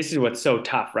is what's so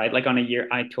tough, right? Like, on a year,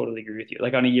 I totally agree with you.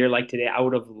 Like, on a year like today, I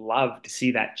would have loved to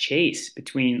see that chase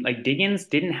between, like, Diggins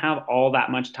didn't have all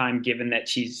that much time, given that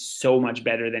she's so much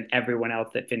better than everyone else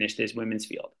that finished this women's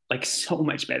field. Like, so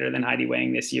much better than Heidi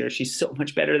Wang this year. She's so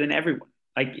much better than everyone.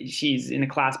 Like, she's in a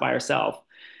class by herself.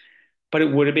 But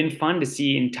it would have been fun to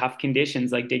see in tough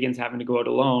conditions, like Diggins having to go out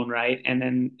alone, right? And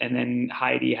then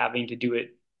Heidi having to do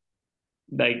it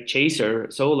like chaser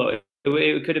solo.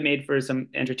 It could have made for some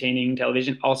entertaining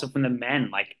television. Also from the men,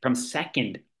 like from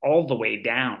second all the way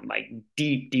down, like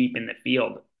deep in the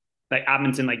field. Like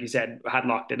Amundsen, like you said, had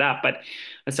locked it up. But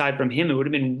aside from him, it would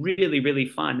have been really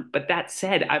fun. But that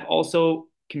said, I've also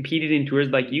competed in tours,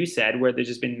 like you said, where there's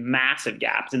just been massive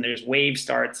gaps and there's wave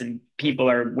starts and people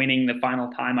are winning the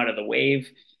final time out of the wave.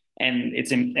 And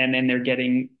then they're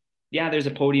getting, there's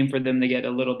a podium for them. They get a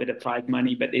little bit of prize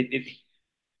money, but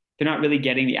they're not really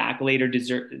getting the accolade or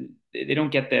dessert. They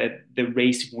don't get the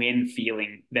race win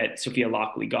feeling that Sophia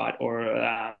Laukli got,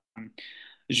 or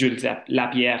Jules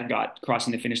Lapierre got,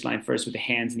 crossing the finish line first with the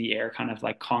hands in the air, kind of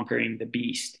like conquering the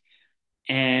beast.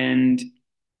 And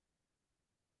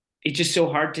it's just so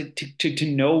hard to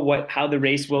know how the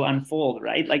race will unfold,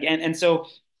 right? Like, and so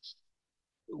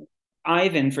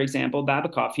Ivan, for example,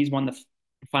 Babakov, he's won the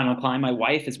final climb. My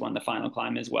wife has won the final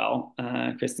climb as well.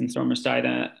 Kristen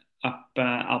Stormersteide up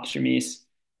Alpes sur Mise,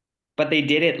 but they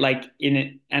did it like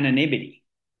in anonymity.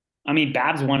 I mean,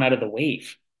 Babs won out of the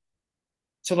wave.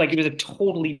 So like, it was a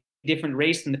totally different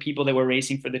race than the people that were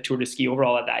racing for the Tour de Ski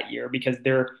overall at that year, because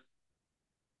they're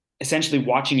essentially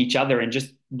watching each other and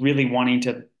just really wanting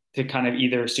to kind of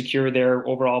either secure their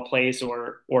overall place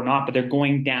or not, but they're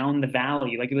going down the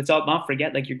valley. Like, let's not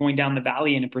forget, like, you're going down the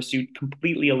valley in a pursuit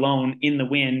completely alone in the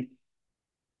wind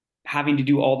having to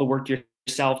do all the work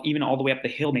yourself, even all the way up the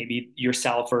hill, maybe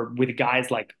yourself or with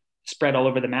guys like spread all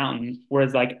over the mountain.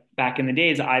 Whereas like back in the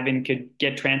days, Ivan could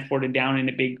get transported down in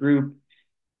a big group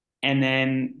and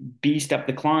then beast up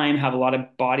the climb, have a lot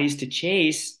of bodies to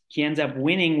chase. He ends up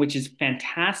winning, which is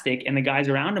fantastic. And the guys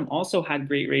around him also had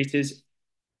great races,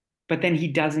 but then he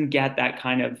doesn't get that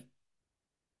kind of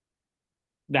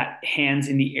that hands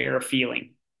in the air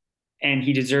feeling. And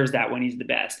he deserves that when he's the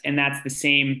best. And that's the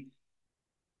same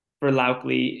for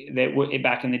Laukli that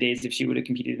back in the days, if she would have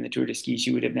competed in the Tour de Ski,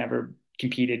 she would have never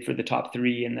competed for the top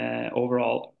three in the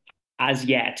overall as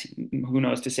yet. Who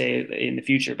knows to say in the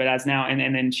future, but as now,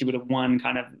 and then she would have won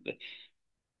kind of.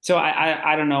 So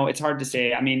I don't know. It's hard to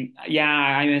say. I mean, yeah,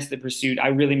 I miss the pursuit. I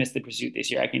really miss the pursuit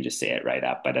this year. I can just say it right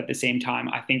up. But at the same time,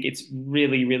 I think it's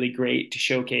really, really great to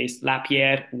showcase.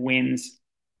 Lapierre wins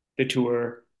the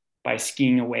Tour by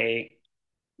skiing away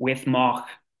with Moch,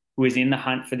 who is in the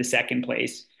hunt for the second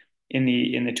place in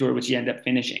the Tour, which he ended up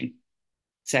finishing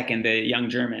second, the young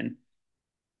German.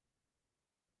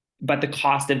 But the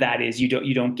cost of that is you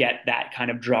don't get that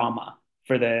kind of drama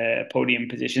for the podium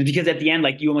positions, because at the end,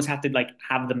 like, you almost have to like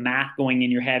have the math going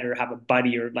in your head or have a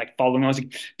buddy or like following. I was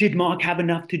like, did Mock have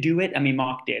enough to do it? I mean,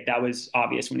 Mock did. That was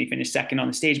obvious when he finished second on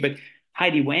the stage. But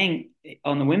Heidi Wang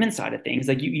on the women's side of things,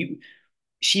 like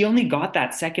she only got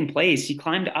that second place. She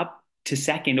climbed up to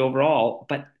second overall,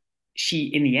 but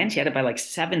in the end, she had it by like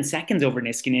 7 seconds over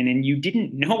Niskanen, and you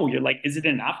didn't know. You're like, is it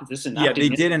enough? Is this enough? Yeah, they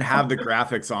didn't have the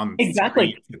graphics on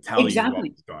Exactly. screen to tell you what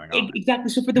was going on. Exactly.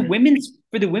 So for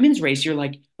the women's race, you're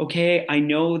like, okay, I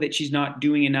know that she's not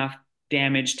doing enough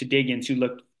damage to Diggins, who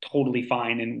looked totally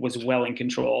fine and was well in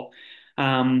control.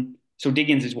 So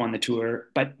Diggins has won the Tour,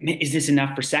 but is this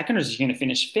enough for second, or is she going to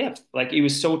finish fifth? Like, it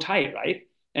was so tight, right?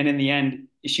 And in the end,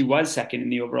 she was second in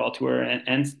the overall Tour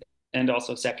and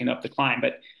also second up the climb.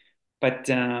 But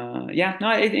yeah,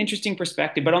 no, interesting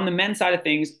perspective. But on the men's side of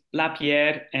things,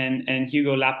 Lapierre and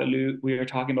Hugo Lapalou, we were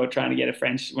talking about trying to get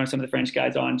some of the French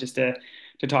guys on just to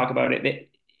talk about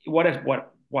it. What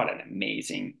an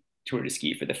amazing Tour de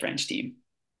Ski for the French team.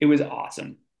 It was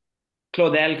awesome.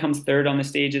 Claudel comes third on the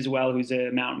stage as well, who's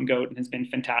a mountain goat and has been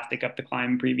fantastic up the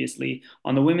climb previously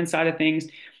on the women's side of things.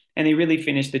 And they really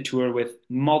finished the Tour with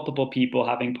multiple people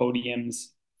having podiums,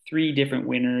 3 different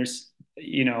winners.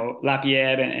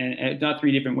 Lapierre and not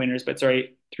 3 different winners, but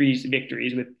sorry, 3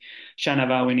 victories, with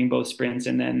Chanava winning both sprints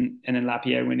and then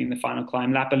Lapierre winning the final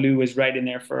climb. Lapalou was right in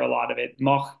there for a lot of it.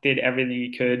 Moch did everything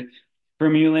he could.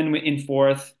 Vermeulen in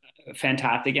 4th,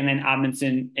 fantastic. And then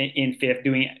Amundsen in 5th,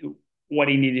 doing what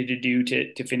he needed to do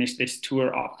to finish this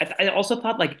Tour off. I also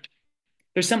thought, like,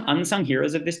 there's some unsung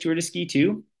heroes of this Tour de Ski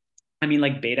too. I mean,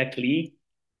 like Beta Klee,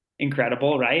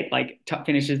 incredible, right? Like,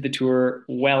 finishes the Tour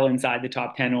well inside the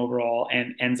top 10 overall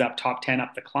and ends up top 10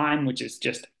 up the climb, which is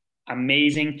just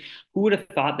amazing. Who would have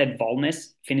thought that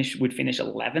Volness would finish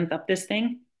 11th up this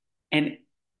thing? And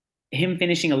him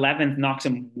finishing 11th knocks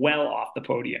him well off the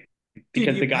podium,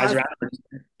 because the guys around him.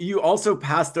 You also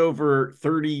passed over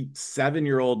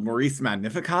 37-year-old Maurice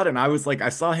Magnificat, and I was like, I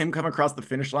saw him come across the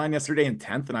finish line yesterday in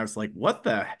 10th, and I was like, what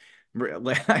the?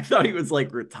 I thought he was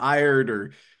like retired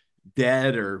or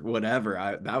dead or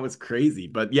whatever. That was crazy.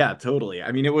 But yeah, totally.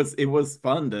 I mean, it was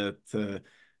fun to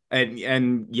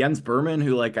and Jens Berman,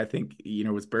 who, like, I think,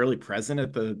 was barely present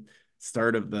at the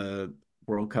start of the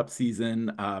World Cup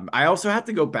season. I also have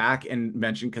to go back and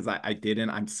mention, because I didn't,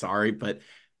 I'm sorry, but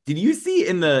did you see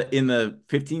in the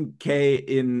 15K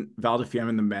in Val di Fiemme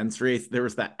in the men's race, there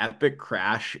was that epic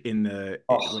crash in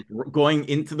like going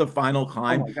into the final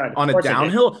climb on a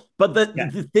downhill? But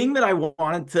the thing that I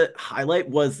wanted to highlight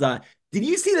was, did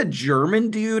you see the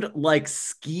German dude like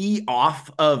ski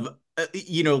off of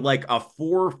like a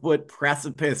 4-foot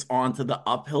precipice onto the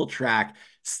uphill track,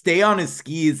 stay on his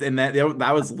skis, and that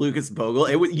was Lucas Bogle.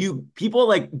 People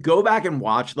like go back and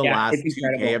watch the last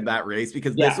 2K of that race,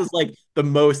 because this was like the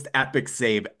most epic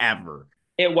save ever.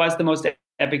 It was the most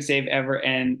epic save ever,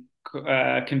 and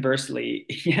conversely,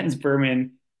 Jens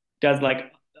Berman does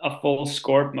like a full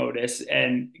Scorp modus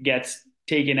and gets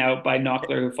taken out by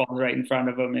Knockler, who falls right in front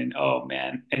of him, and oh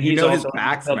man, and he's his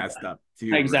back's messed up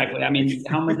too. Exactly. Right? I mean,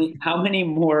 how many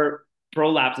more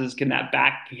prolapses can that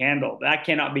back handle? That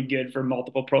cannot be good for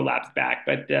multiple prolapse back.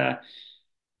 But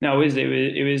no,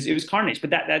 it was carnage.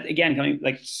 But that again, coming,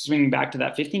 like, swinging back to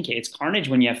that 15K, it's carnage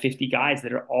when you have 50 guys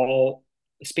that are all,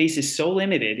 space is so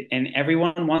limited, and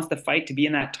everyone wants to fight to be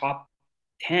in that top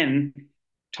 10,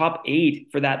 top 8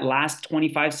 for that last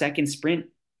 25-second sprint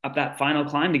up that final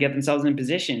climb to get themselves in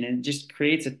position, and it just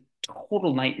creates a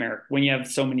total nightmare when you have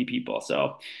so many people.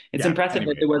 So it's impressive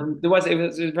that it was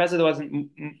impressive there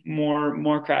wasn't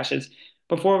more crashes.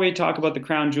 before we talk about the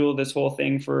crown jewel, this whole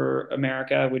thing for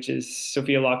America, which is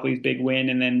Sophia Laukli's big win,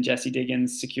 and then Jessie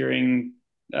Diggins securing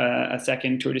a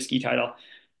second Tour de Ski title.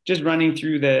 Just running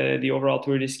through the overall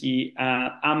Tour de Ski,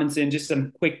 Amundsen, just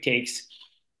some quick takes.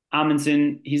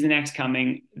 Amundsen, he's the next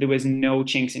coming. There was no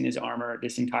chinks in his armor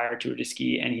this entire Tour de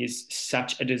Ski, and he's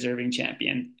such a deserving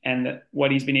champion. And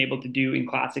what he's been able to do in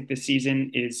Classic this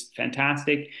season is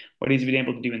fantastic. What he's been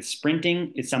able to do in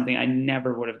sprinting is something I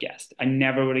never would have guessed. I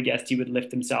never would have guessed he would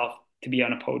lift himself to be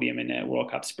on a podium in a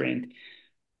World Cup sprint,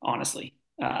 honestly.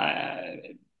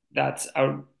 That's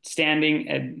outstanding,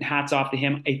 and hats off to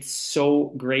him. It's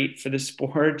so great for the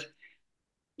sport,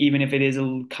 even if it is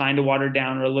a kind of watered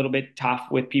down or a little bit tough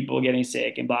with people getting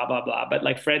sick and blah, blah, blah. But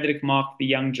like Friedrich Mock, the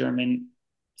young German,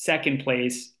 second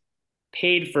place,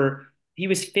 he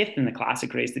was fifth in the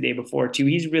Classic race the day before too.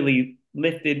 He's really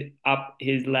lifted up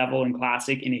his level in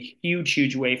Classic in a huge,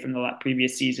 huge way from the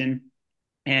previous season,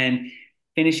 and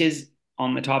finishes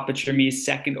on the top of Chermy's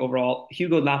second overall.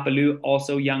 Hugo Lapalou,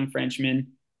 also young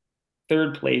Frenchman,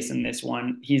 third place in this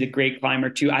one. He's a great climber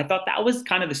too. I thought that was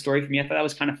kind of the story for me. I thought that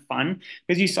was kind of fun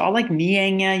because you saw like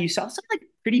Nienga, you saw some like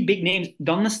pretty big names.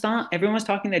 Dunnestad, everyone was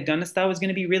talking that Dunnestad was going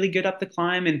to be really good up the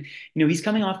climb, and he's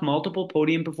coming off multiple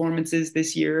podium performances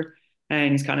this year,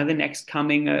 and he's kind of the next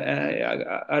coming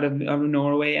out of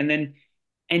Norway,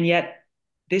 and yet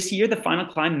this year the final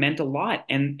climb meant a lot,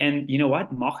 and you know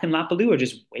what, Mach and Lapalou are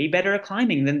just way better at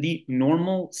climbing than the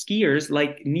normal skiers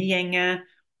like Nienga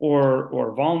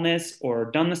or Valnes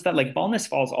or Dunnestad. Like Valnes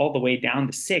falls all the way down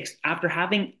to sixth after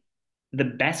having the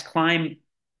best climb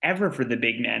ever for the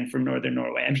big man from Northern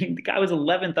Norway. I mean, the guy was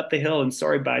 11th up the hill, and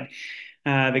sorry, bud,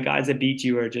 the guys that beat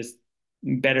you are just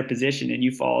better positioned, and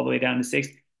you fall all the way down to sixth.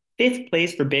 Fifth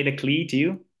place for Beta Klee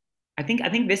too. I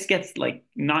think this gets like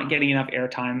not getting enough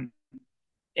airtime.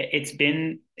 It's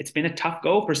been a tough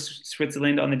go for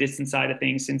Switzerland on the distance side of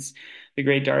things since the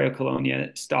great Dario Colonia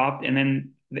stopped,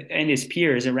 and his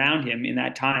peers around him in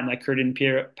that time, like Curtin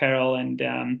Perel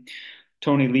and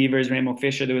Tony Levers, Ramo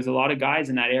Fischer. There was a lot of guys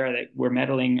in that era that were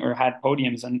medaling or had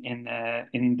podiums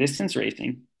in distance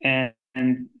racing.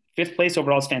 And fifth place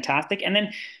overall is fantastic. And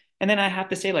then I have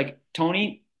to say, like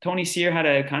Tony Sear had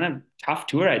a kind of tough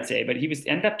tour, I'd say, but he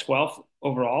ended up 12th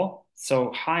overall.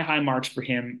 So high marks for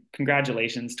him.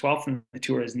 Congratulations. 12th in the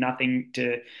tour is nothing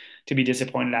to be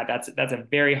disappointed at. That's a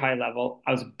very high level.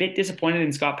 I was a bit disappointed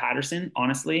in Scott Patterson,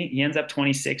 honestly. He ends up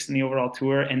 26th in the overall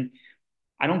tour, and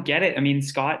I don't get it. I mean,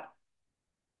 Scott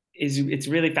it's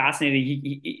really fascinating.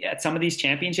 He at some of these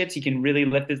championships, he can really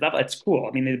lift his level. It's cool.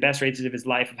 I mean, the best races of his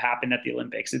life have happened at the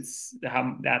Olympics. It's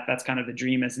that's kind of the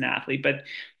dream as an athlete. But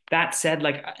that said,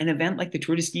 like an event like the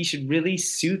Tour de Ski should really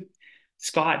suit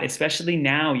Scott, especially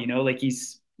now. Like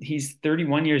he's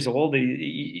 31 years old,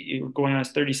 going on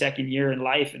his 32nd year in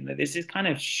life, and this is kind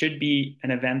of should be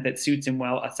an event that suits him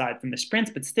well, aside from the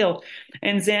sprints, but still.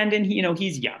 And Zandon,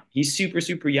 he's young. He's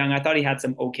super young. I thought he had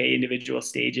some okay individual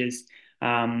stages.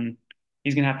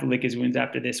 He's gonna have to lick his wounds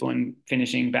after this one,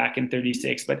 finishing back in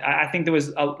 36. But I think there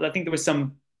was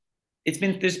some.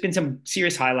 There's been some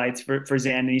serious highlights for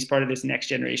Zandon. He's part of this next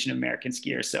generation of American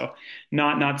skiers, so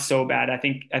not so bad. I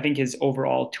think his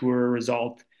overall tour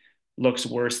result looks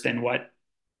worse than what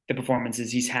the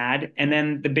performances he's had. And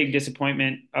then the big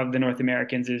disappointment of the North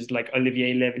Americans is like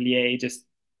Olivier Levillier.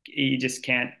 He just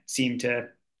can't seem to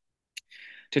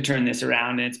turn this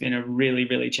around. And it's been a really,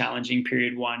 really challenging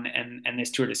period one. And this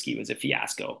Tour de Ski was a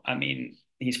fiasco. I mean,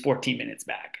 he's 14 minutes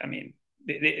back. I mean,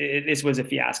 this was a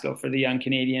fiasco for the young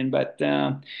Canadian, but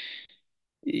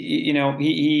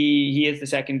he is the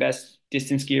second best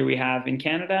distance skier we have in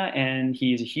Canada, and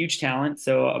he is a huge talent.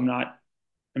 So I'm not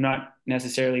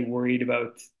necessarily worried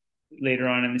about later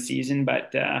on in the season,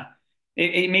 but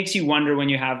it makes you wonder when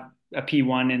you have a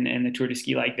P1 and the Tour de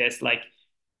Ski like this, like,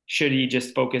 should he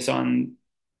just focus on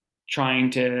trying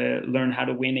to learn how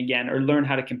to win again or learn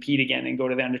how to compete again and go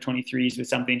to the under 23s with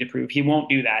something to prove? He won't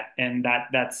do that. And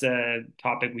that's a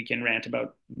topic we can rant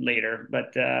about later.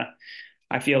 But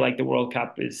I feel like the World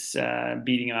Cup is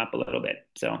beating him up a little bit.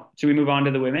 So should we move on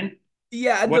to the women?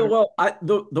 Yeah,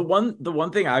 the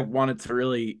one thing I wanted to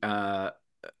really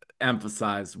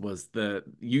emphasize was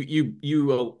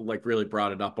you like really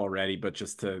brought it up already, but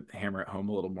just to hammer it home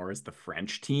a little more, is the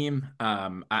French team.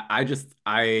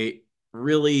 I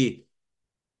really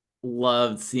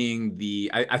loved seeing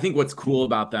I think what's cool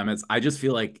about them is I just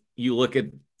feel like you look at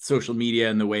social media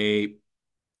and the way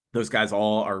those guys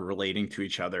all are relating to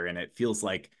each other, and it feels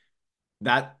like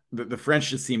that the French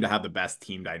just seem to have the best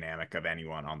team dynamic of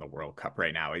anyone on the World Cup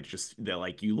right now. It's just that,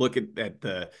 like, you look at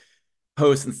the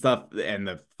posts and stuff and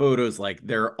the photos, like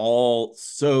they're all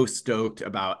so stoked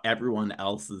about everyone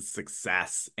else's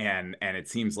success, and it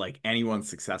seems like anyone's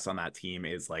success on that team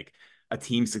is like a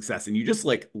team success. And you just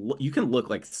like you can look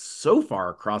like so far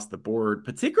across the board,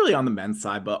 particularly on the men's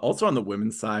side, but also on the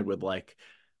women's side with like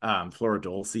Flora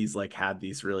Dulce's like had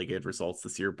these really good results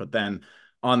this year. But then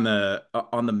on the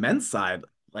men's side,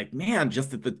 like man,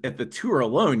 just at the tour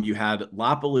alone, you had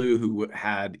Laukli, who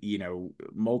had, you know,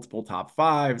 multiple top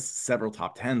fives, several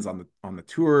top tens on the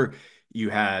tour. You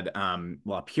had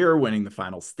Lapierre winning the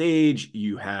final stage.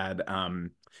 You had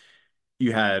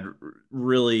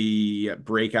really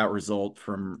breakout result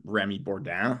from Remy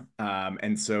Bourdin.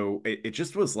 And so it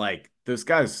just was like those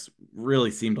guys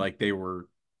really seemed like they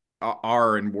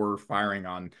are and were firing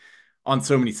on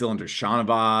so many cylinders.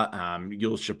 Chanava,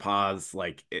 Jules Chapaz,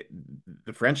 like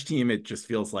the French team, it just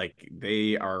feels like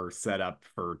they are set up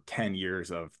for 10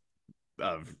 years of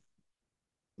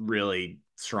really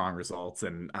strong results.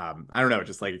 And I don't know,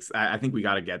 just like I think we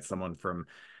got to get someone from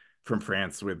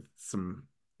France with some,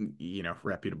 you know,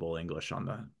 reputable English on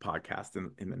the podcast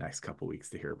in the next couple weeks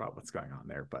to hear about what's going on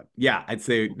there. But yeah, I'd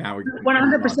say now we One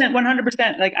hundred percent,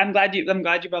 100%. Like I'm glad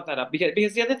you brought that up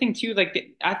because the other thing too,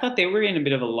 like I thought they were in a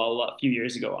bit of a lull a few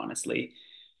years ago, honestly,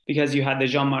 because you had the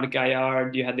Jean-Marc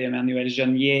Gaillard, you had the Emmanuel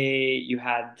Jonier, you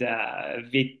had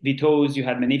Vitoz, you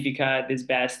had Magnifica at his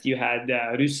best, you had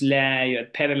Rousselet, you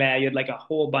had Perlet, you had like a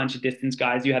whole bunch of distance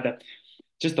guys. You had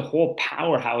just the whole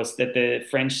powerhouse that the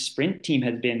French sprint team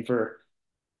has been for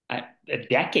a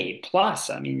decade plus.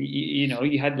 I mean, you know,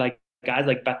 you had like guys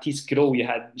like Baptiste Gros, you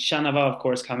had Chanava, of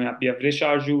course, coming up. You have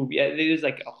Richard Joux. Yeah, there's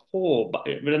like a whole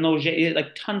Renaud,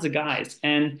 like tons of guys,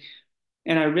 and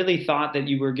I really thought that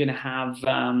you were going to have.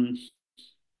 I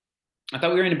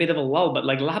thought we were in a bit of a lull, but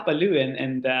like Lapalou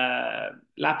and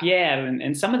Lapierre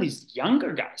and some of these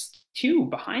younger guys too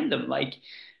behind them, like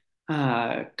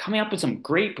coming up with some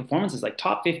great performances, like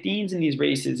top 15s in these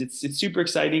races. It's super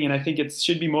exciting, and I think it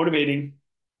should be motivating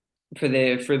for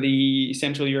the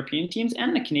Central European teams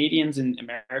and the Canadians and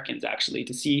Americans actually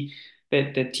to see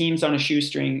that the teams on a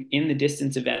shoestring in the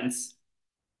distance events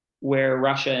where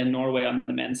Russia and Norway on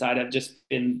the men's side have just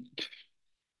been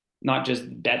not just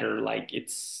better, like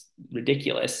it's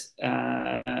ridiculous.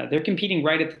 They're competing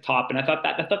right at the top, and I thought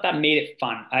that made it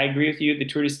fun. I agree with you. The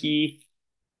Tour de Ski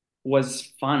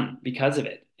was fun because of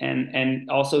it. And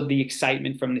also the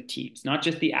excitement from the teams, not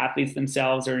just the athletes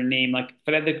themselves or a name like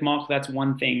Frederic Monk, that's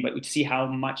one thing, but we see how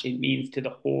much it means to the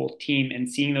whole team and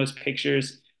seeing those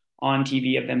pictures on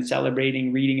TV of them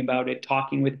celebrating, reading about it,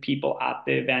 talking with people at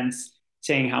the events,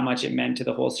 saying how much it meant to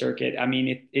the whole circuit. I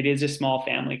mean, it is a small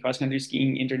family. Cross country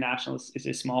skiing international is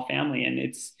a small family, and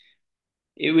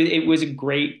it was a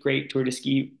great tour to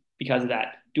ski because of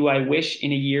that. Do I wish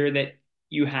in a year that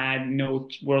you had no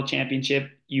world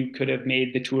championship, you could have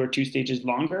made the tour 2 stages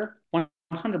longer?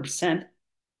 100%.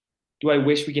 Do I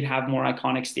wish we could have more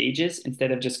iconic stages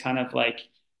instead of just kind of like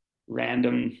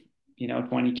random,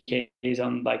 20Ks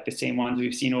on like the same ones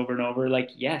we've seen over and over?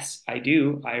 Like, yes, I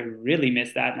do. I really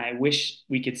miss that. And I wish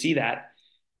we could see that.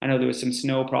 I know there was some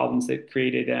snow problems that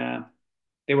created,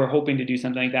 they were hoping to do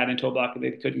something like that in Toblach that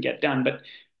they couldn't get done. But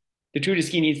the Tour de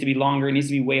Ski needs to be longer. It needs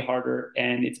to be way harder.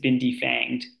 And it's been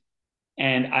defanged.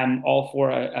 And I'm all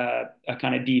for a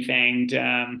kind of defanged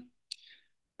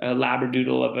a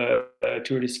labradoodle of a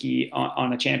Tour de Ski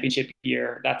on a championship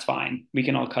year. That's fine. We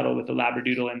can all cuddle with the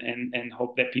labradoodle and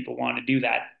hope that people want to do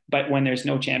that. But when there's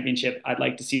no championship, I'd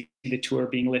like to see the tour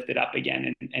being lifted up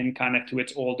again and kind of to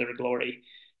its older glory.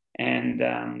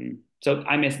 And so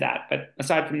I miss that. But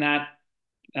aside from that,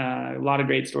 a lot of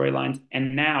great storylines.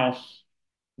 And now,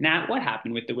 Nat, what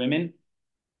happened with the women?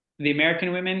 The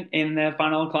American women in the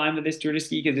final climb of this Tour de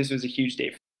Ski, because this was a huge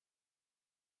day.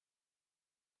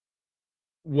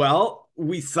 Well,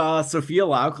 we saw Sophia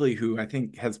Laukli, who I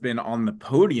think has been on the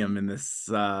podium in this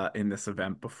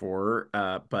event before,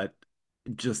 but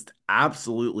just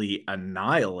absolutely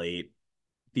annihilate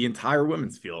the entire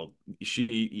women's field.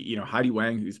 She, Heidi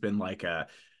Wang, who's been like a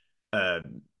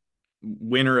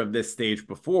winner of this stage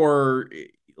before,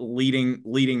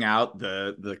 leading out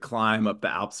the climb up the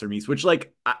Alpes Hermes, which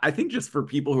like I think just for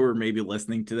people who are maybe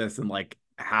listening to this and like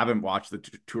haven't watched the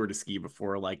Tour de Ski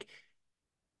before, like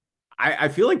I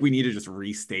feel like we need to just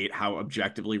restate how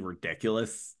objectively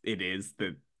ridiculous it is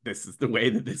that this is the way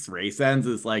that this race ends.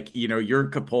 Is like, you're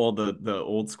Capol, the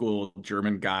old school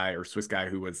German guy or Swiss guy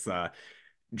who was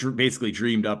basically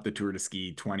dreamed up the Tour de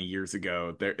Ski 20 years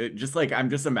ago. Just like I'm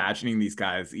just imagining these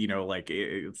guys, like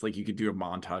it's like you could do a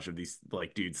montage of these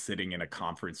like dudes sitting in a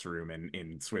conference room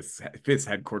in FIS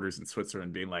headquarters in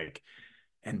Switzerland being like,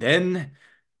 and then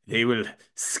they will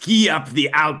ski up the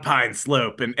alpine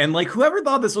slope, and like whoever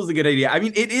thought this was a good idea. I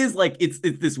mean, it is like it's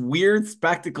this weird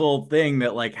spectacle thing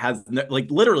that like has like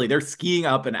literally they're skiing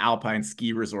up an alpine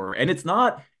ski resort, and it's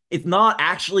not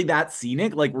actually that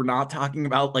scenic. Like we're not talking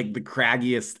about like the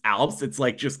craggiest Alps. It's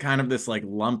like just kind of this like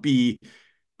lumpy,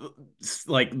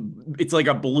 like it's like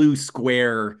a blue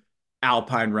square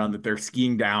alpine run that they're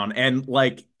skiing down, and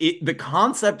like the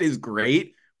concept is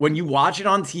great when you watch it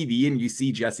on TV and you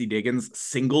see Jesse Diggins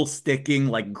single sticking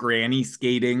like granny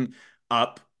skating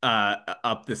up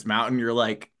up this mountain. You're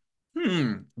like,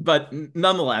 but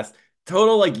nonetheless,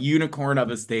 total like unicorn of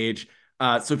a stage.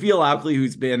 Sophia Laukli,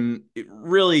 who's been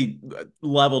really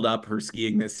leveled up her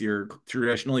skiing this year,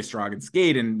 traditionally strong in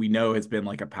skate, and we know has been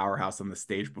like a powerhouse on the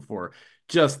stage before,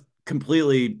 just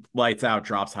completely lights out,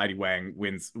 drops Heidi Wang,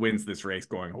 wins this race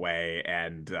going away,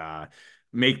 and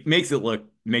makes it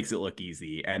look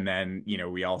easy. And then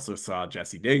we also saw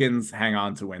Jesse Diggins hang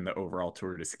on to win the overall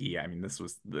Tour de Ski. I mean, this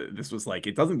was like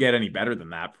it doesn't get any better than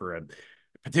that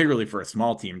particularly for a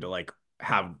small team to like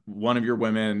have one of your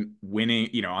women winning,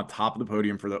 on top of the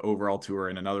podium for the overall tour,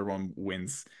 and another one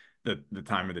wins the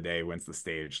time of the day, wins the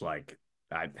stage. Like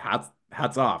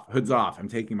hats off, hoods off. I'm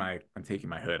taking my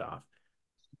hood off.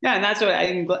 Yeah, and that's what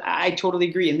I totally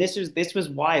agree. And this was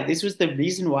the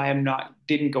reason why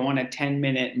didn't go on a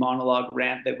 10-minute monologue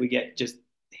rant that we get just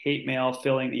hate mail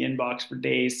filling the inbox for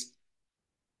days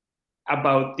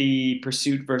about the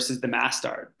pursuit versus the mass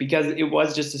start, because it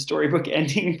was just a storybook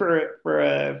ending for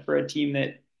a team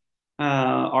that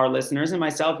our listeners and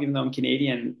myself, even though I'm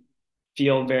Canadian,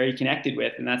 feel very connected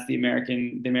with, and that's the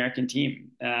American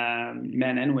team,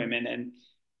 men and women,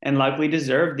 and luckily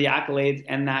deserved the accolades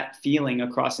and that feeling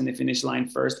of crossing the finish line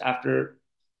first after.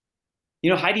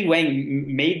 Heidi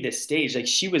Wang made this stage. Like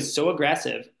she was so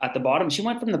aggressive at the bottom. She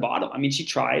went from the bottom. I mean, she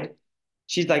tried.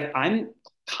 She's like, I'm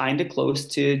kind of close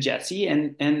to Jesse,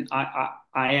 and I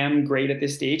am great at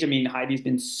this stage. I mean, Heidi's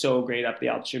been so great up the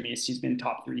Alpe d'Huez. She's been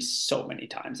top three so many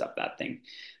times up that thing.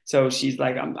 So she's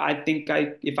like, I think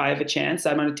if I have a chance,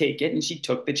 I'm going to take it. And she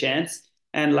took the chance.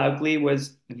 And Laukli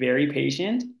was very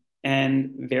patient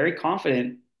and very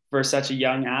confident for such a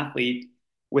young athlete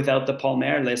without the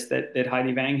Palmer list that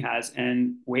Heidi Wang has,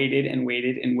 and waited and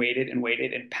waited and waited and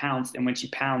waited and pounced. And when she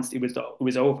pounced, it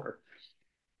was over.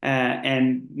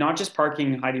 And not just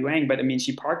parking Heidi Wang, but I mean,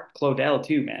 she parked Claudel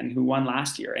too, man, who won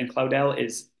last year. And Claudel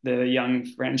is the young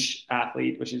French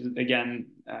athlete, which is, again,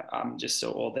 I'm just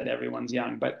so old that everyone's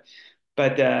young, but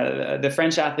the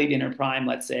French athlete in her prime,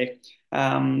 let's say,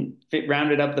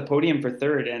 rounded up the podium for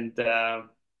third. And,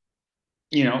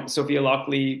 Sophia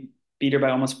Laukli beat her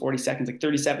by almost 40 seconds, like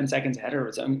 37 seconds ahead of her. It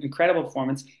was an incredible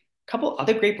performance. A couple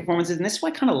other great performances. And this is why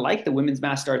I kind of like the women's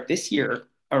mass start this year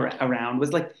around,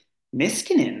 was like,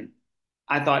 Niskanen,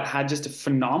 I thought, had just a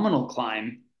phenomenal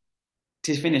climb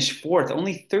to finish fourth,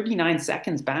 only 39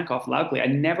 seconds back off Laukli. I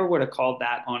never would have called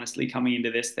that, honestly, coming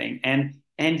into this thing.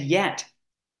 And yet,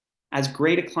 as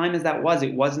great a climb as that was,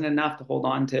 it wasn't enough to hold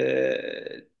on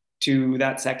to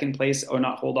that second place, or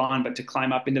not hold on, but to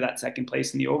climb up into that second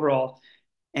place in the overall,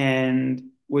 and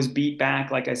was beat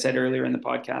back, like I said earlier in the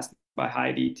podcast, by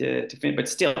Heidi to finish, but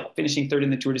still finishing third in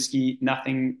the Tour de Ski.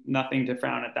 Nothing to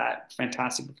frown at that.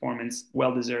 Fantastic performance,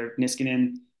 well deserved.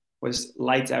 Niskanen was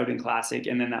lights out in classic,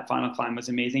 and then that final climb was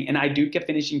amazing. And Iduka kept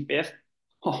finishing fifth.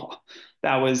 Oh,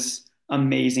 that was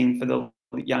amazing for the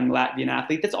young Latvian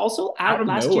athlete. That's also out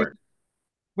last year.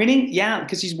 Winning, yeah,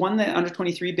 because she's won the under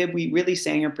 23 bib. We really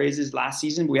sang her praises last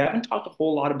season, but we haven't talked a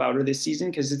whole lot about her this season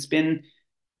because it's been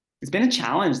a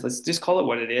challenge. Let's just call it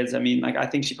what it is. I mean, like, I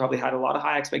think she probably had a lot of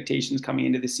high expectations coming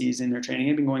into the season. Her training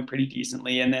had been going pretty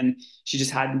decently, and then she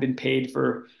just hadn't been paid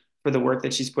for the work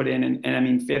that she's put in. And I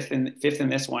mean, fifth in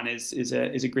this one is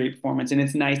a great performance. And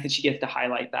it's nice that she gets to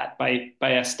highlight that by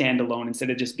a standalone instead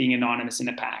of just being anonymous in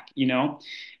a pack,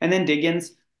 And then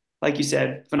Diggins, like you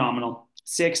said, phenomenal.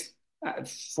 Sixth,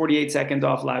 48 seconds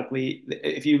off Laukli.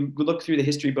 If you look through the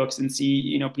history books and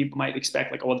see, people might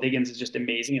expect like, oh, well, Diggins is just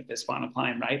amazing at this final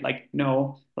climb, right? Like,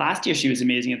 no, last year she was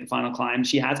amazing at the final climb.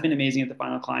 She has been amazing at the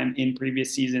final climb in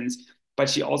previous seasons, but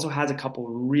she also has a couple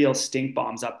real stink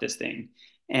bombs up this thing.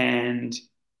 And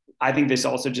I think this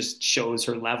also just shows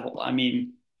her level. I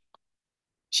mean,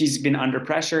 she's been under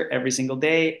pressure every single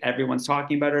day. Everyone's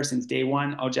talking about her since day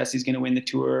one. Oh, Jesse's going to win the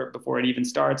tour before it even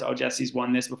starts. Oh, Jesse's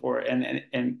won this before.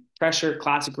 And pressure,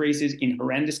 classic races in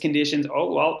horrendous conditions.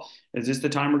 Oh, well, is this the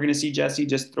time we're going to see Jesse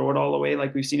just throw it all away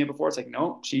like we've seen it before? It's like,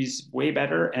 no, she's way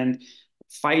better and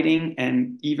fighting,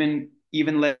 and even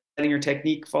letting her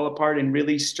technique fall apart, and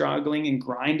really struggling and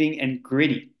grinding and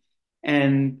gritty.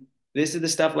 And this is the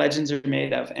stuff legends are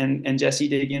made of. And Jesse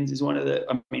Diggins is one of the,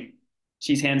 I mean,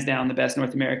 she's hands down the best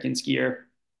North American skier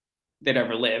that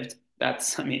ever lived.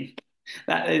 That's, I mean,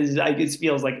 that is, it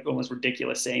feels like almost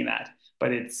ridiculous saying that,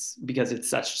 but it's because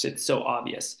it's so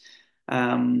obvious.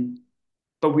 Um,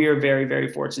 but we are very, very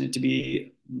fortunate to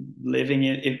be living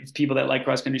in, if people that like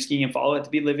cross country skiing and follow it, to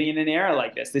be living in an era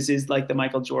like this. This is like the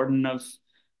Michael Jordan of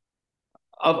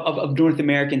North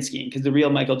American skiing, because the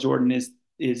real Michael Jordan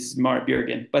is Marit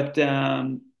Bjørgen. But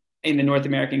in the North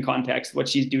American context, what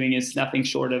she's doing is nothing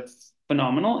short of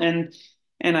phenomenal.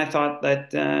 And I thought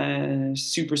that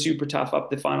super, super tough up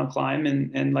the final climb.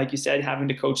 And like you said, having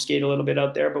to coach skate a little bit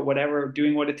out there, but whatever,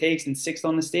 doing what it takes, and sixth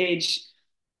on the stage,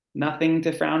 nothing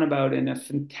to frown about, and a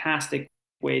fantastic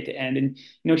way to end.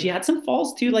 And, she had some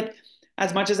falls too. Like,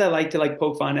 as much as I like to like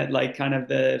poke fun at like kind of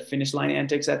the finish line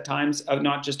antics at times, of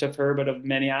not just of her, but of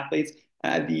many athletes,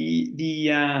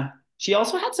 she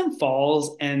also had some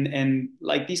falls, and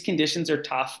like these conditions are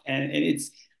tough. And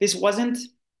this wasn't,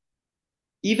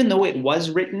 even though it was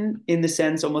written in the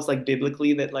sense almost like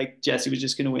biblically that like Jessie was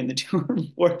just going to win the tour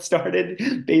before it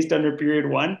started based on her period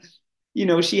one,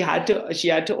 she had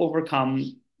to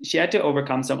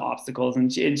overcome some obstacles.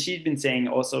 And she'd been saying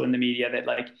also in the media that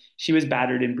like she was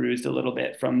battered and bruised a little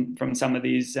bit from some of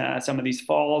these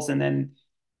falls. And then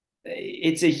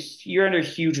you're under a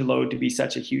huge load to be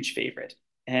such a huge favorite.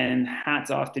 And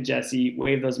hats off to Jessie,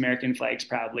 wave those American flags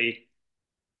proudly.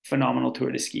 Phenomenal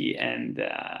tour de ski, and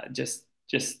just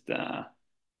a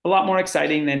lot more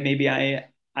exciting than maybe I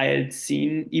had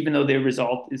seen, even though the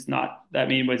result is not, I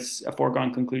mean, it was a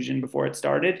foregone conclusion before it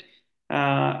started.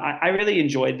 I really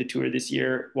enjoyed the tour this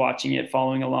year, watching it,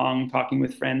 following along, talking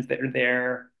with friends that are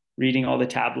there, reading all the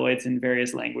tabloids in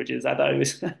various languages. I thought it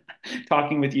was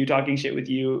talking shit with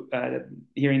you,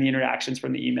 hearing the interactions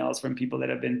from the emails from people that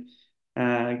have been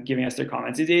giving us their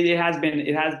comments. It has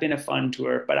been a fun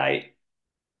tour, but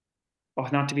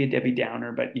not to be a Debbie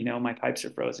Downer, but my pipes are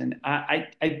frozen. I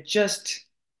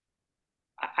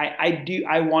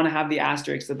want to have the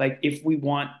asterisk that like, if we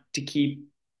want to keep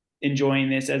enjoying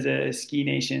this as a ski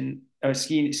nation or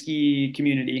ski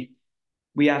community,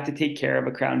 we have to take care of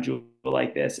a crown jewel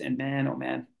like this. And man, oh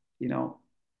man,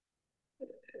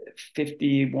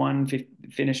 51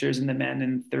 finishers in the men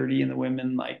and 30 in the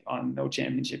women, like on no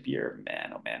championship year.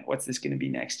 Man, oh man, what's this going to be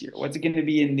next year? What's it going to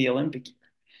be in the Olympic year?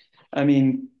 I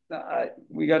mean,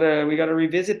 we gotta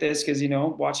revisit this, because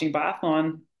watching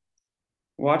biathlon,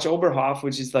 watch Oberhof,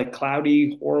 which is like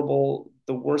cloudy, horrible,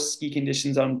 the worst ski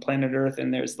conditions on planet Earth,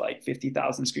 and there's like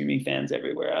 50,000 screaming fans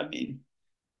everywhere. I mean,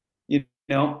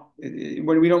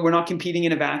 we're not competing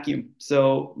in a vacuum.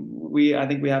 So I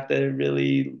think we have to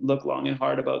really look long and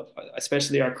hard about,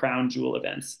 especially our crown jewel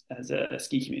events as a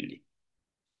ski community.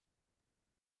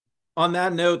 On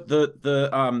that note,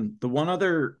 the one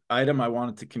other item I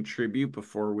wanted to contribute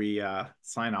before we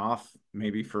sign off,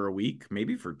 maybe for a week,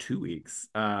 maybe for 2 weeks,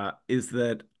 is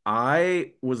that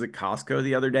I was at Costco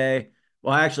the other day.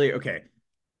 Well, actually, okay,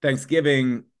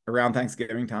 around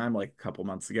Thanksgiving time, like a couple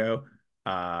months ago,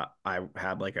 I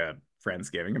had like a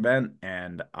Friendsgiving event,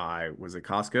 and I was at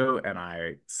Costco and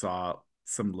I saw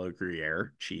some Le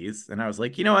Gruyere cheese, and I was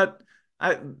like, you know what?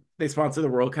 They sponsor the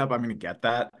World Cup. I'm gonna get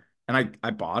that. And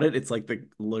I bought it. It's like the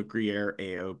Le Gruyere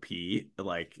AOP.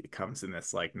 Like, it comes in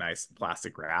this like nice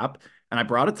plastic wrap. And I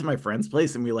brought it to my friend's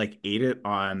place, and we like ate it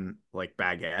on like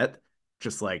baguette,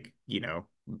 just like,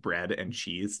 bread and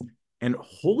cheese. And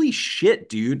holy shit,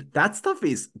 dude, that stuff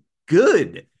is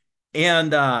good.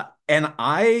 And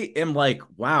I am like,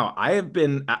 wow,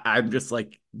 I'm just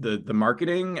like the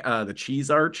marketing, the cheese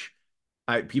arch.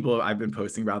 I've been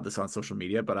posting about this on social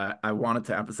media, but I wanted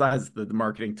to emphasize that the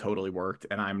marketing totally worked,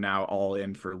 and I'm now all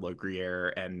in for Le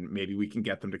Gruyere, and maybe we can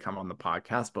get them to come on the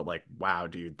podcast. But like, wow,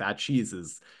 dude, that cheese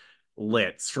is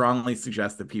lit. Strongly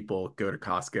suggest that people go to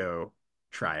Costco,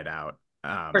 try it out.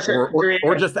 For sure.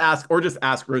 Or just ask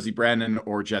Rosie Brennan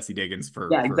or Jessie Diggins for.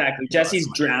 Yeah, exactly. Jessie's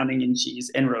drowning in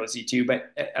cheese, and Rosie too.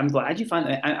 But I'm glad you find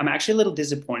that. I'm actually a little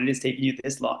disappointed it's taking you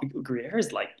this long. Gruyere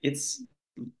is like, it's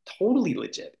totally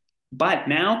legit. But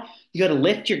now you got to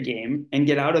lift your game and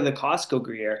get out of the Costco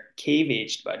Gruyere, cave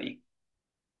aged, buddy.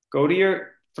 Go to your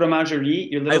fromagerie,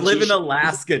 your little. I live in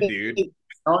Alaska, dude.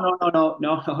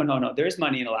 No. There's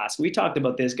money in Alaska. We talked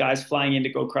about this, guys flying in to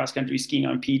go cross country skiing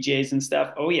on PJs and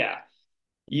stuff. Oh yeah,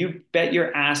 you bet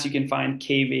your ass you can find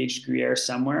cave aged Gruyere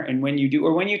somewhere. And when you do,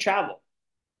 or when you travel,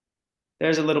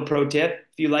 there's a little pro tip.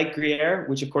 If you like Gruyere,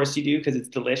 which of course you do because it's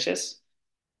delicious,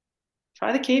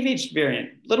 try the cave aged variant.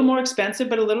 A little more expensive,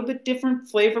 but a little bit different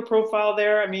flavor profile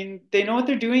there. I mean, they know what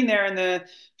they're doing there in the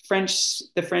French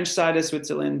side of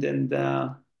Switzerland. And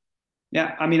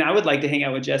yeah, I mean, I would like to hang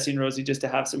out with Jessie and Rosie just to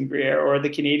have some Gruyere, or the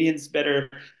Canadians better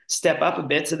step up a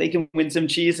bit so they can win some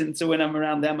cheese. And so when I'm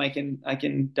around them, I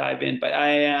can dive in. But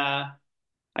I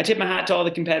tip my hat to all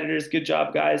the competitors. Good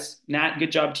job, guys. Nat,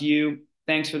 good job to you.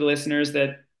 Thanks for the listeners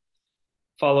that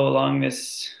follow along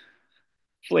this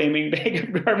flaming bag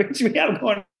of garbage we have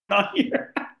going on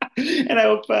here. And I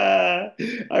hope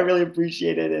I really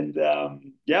appreciate it. And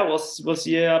yeah, we'll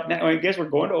see you up next. I guess we're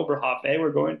going to Oberhof.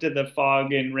 We're going to the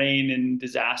fog and rain and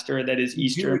disaster that is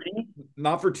East Germany.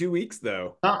 Not for 2 weeks,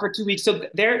 though. Not for 2 weeks. So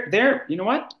they're you know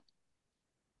what?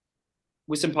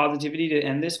 With some positivity to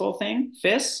end this whole thing,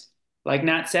 FIS, like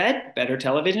Nat said, better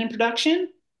television production,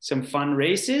 some fun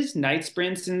races, night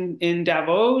sprints in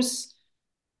Davos,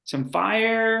 some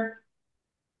fire,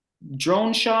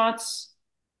 drone shots.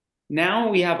 Now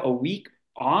we have a week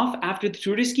off after the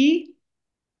Tour de Ski.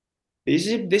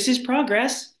 This is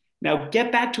progress. Now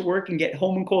get back to work and get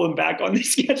Holmenkollen back on the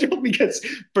schedule, because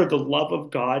for the love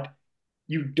of God,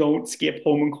 you don't skip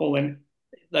Holmenkollen.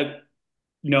 Like,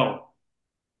 no.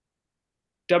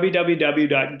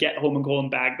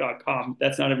 www.getholmenkollenback.com.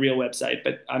 That's not a real website,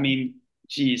 but I mean,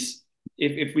 geez,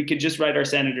 if we could just write our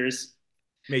senators.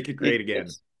 Make it great again.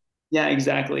 Yeah,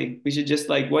 exactly. We should just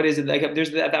like, what is it? Like,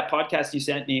 there's that podcast you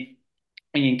sent me.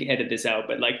 And you can edit this out,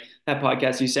 but like that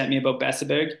podcast you sent me about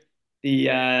Besseberg, the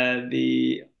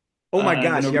oh my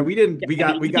gosh, yeah, we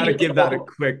got to give that a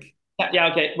quick. Yeah,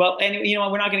 okay. Well, anyway, you know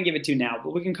what? We're not going to give it to now,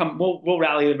 but we can come. We'll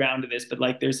rally around to this. But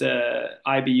like, there's a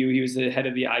IBU. He was the head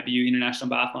of the IBU, International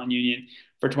Biathlon Union,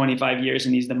 for 25 years,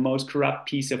 and he's the most corrupt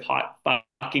piece of hot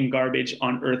fucking garbage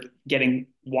on earth. Getting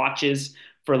watches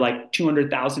for like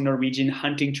 200,000 Norwegian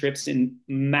hunting trips and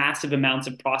massive amounts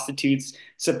of prostitutes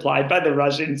supplied by the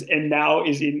Russians, and now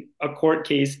is in a court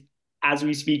case as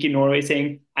we speak in Norway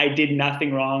saying, I did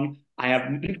nothing wrong.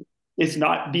 It's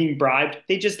not being bribed.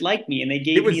 They just like me, and they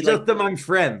gave me. It was just among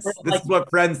friends. This is what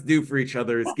friends do for each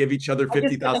other: is give each other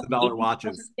 $50,000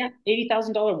 watches. Yeah,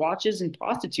 $80,000 watches and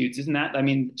prostitutes. Isn't that? I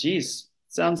mean, geez.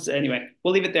 Sounds. Anyway,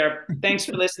 we'll leave it there. Thanks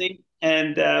for listening,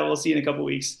 and we'll see you in a couple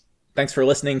weeks. Thanks for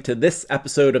listening to this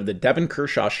episode of the Devon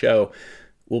Kershaw Show.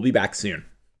 We'll be back soon.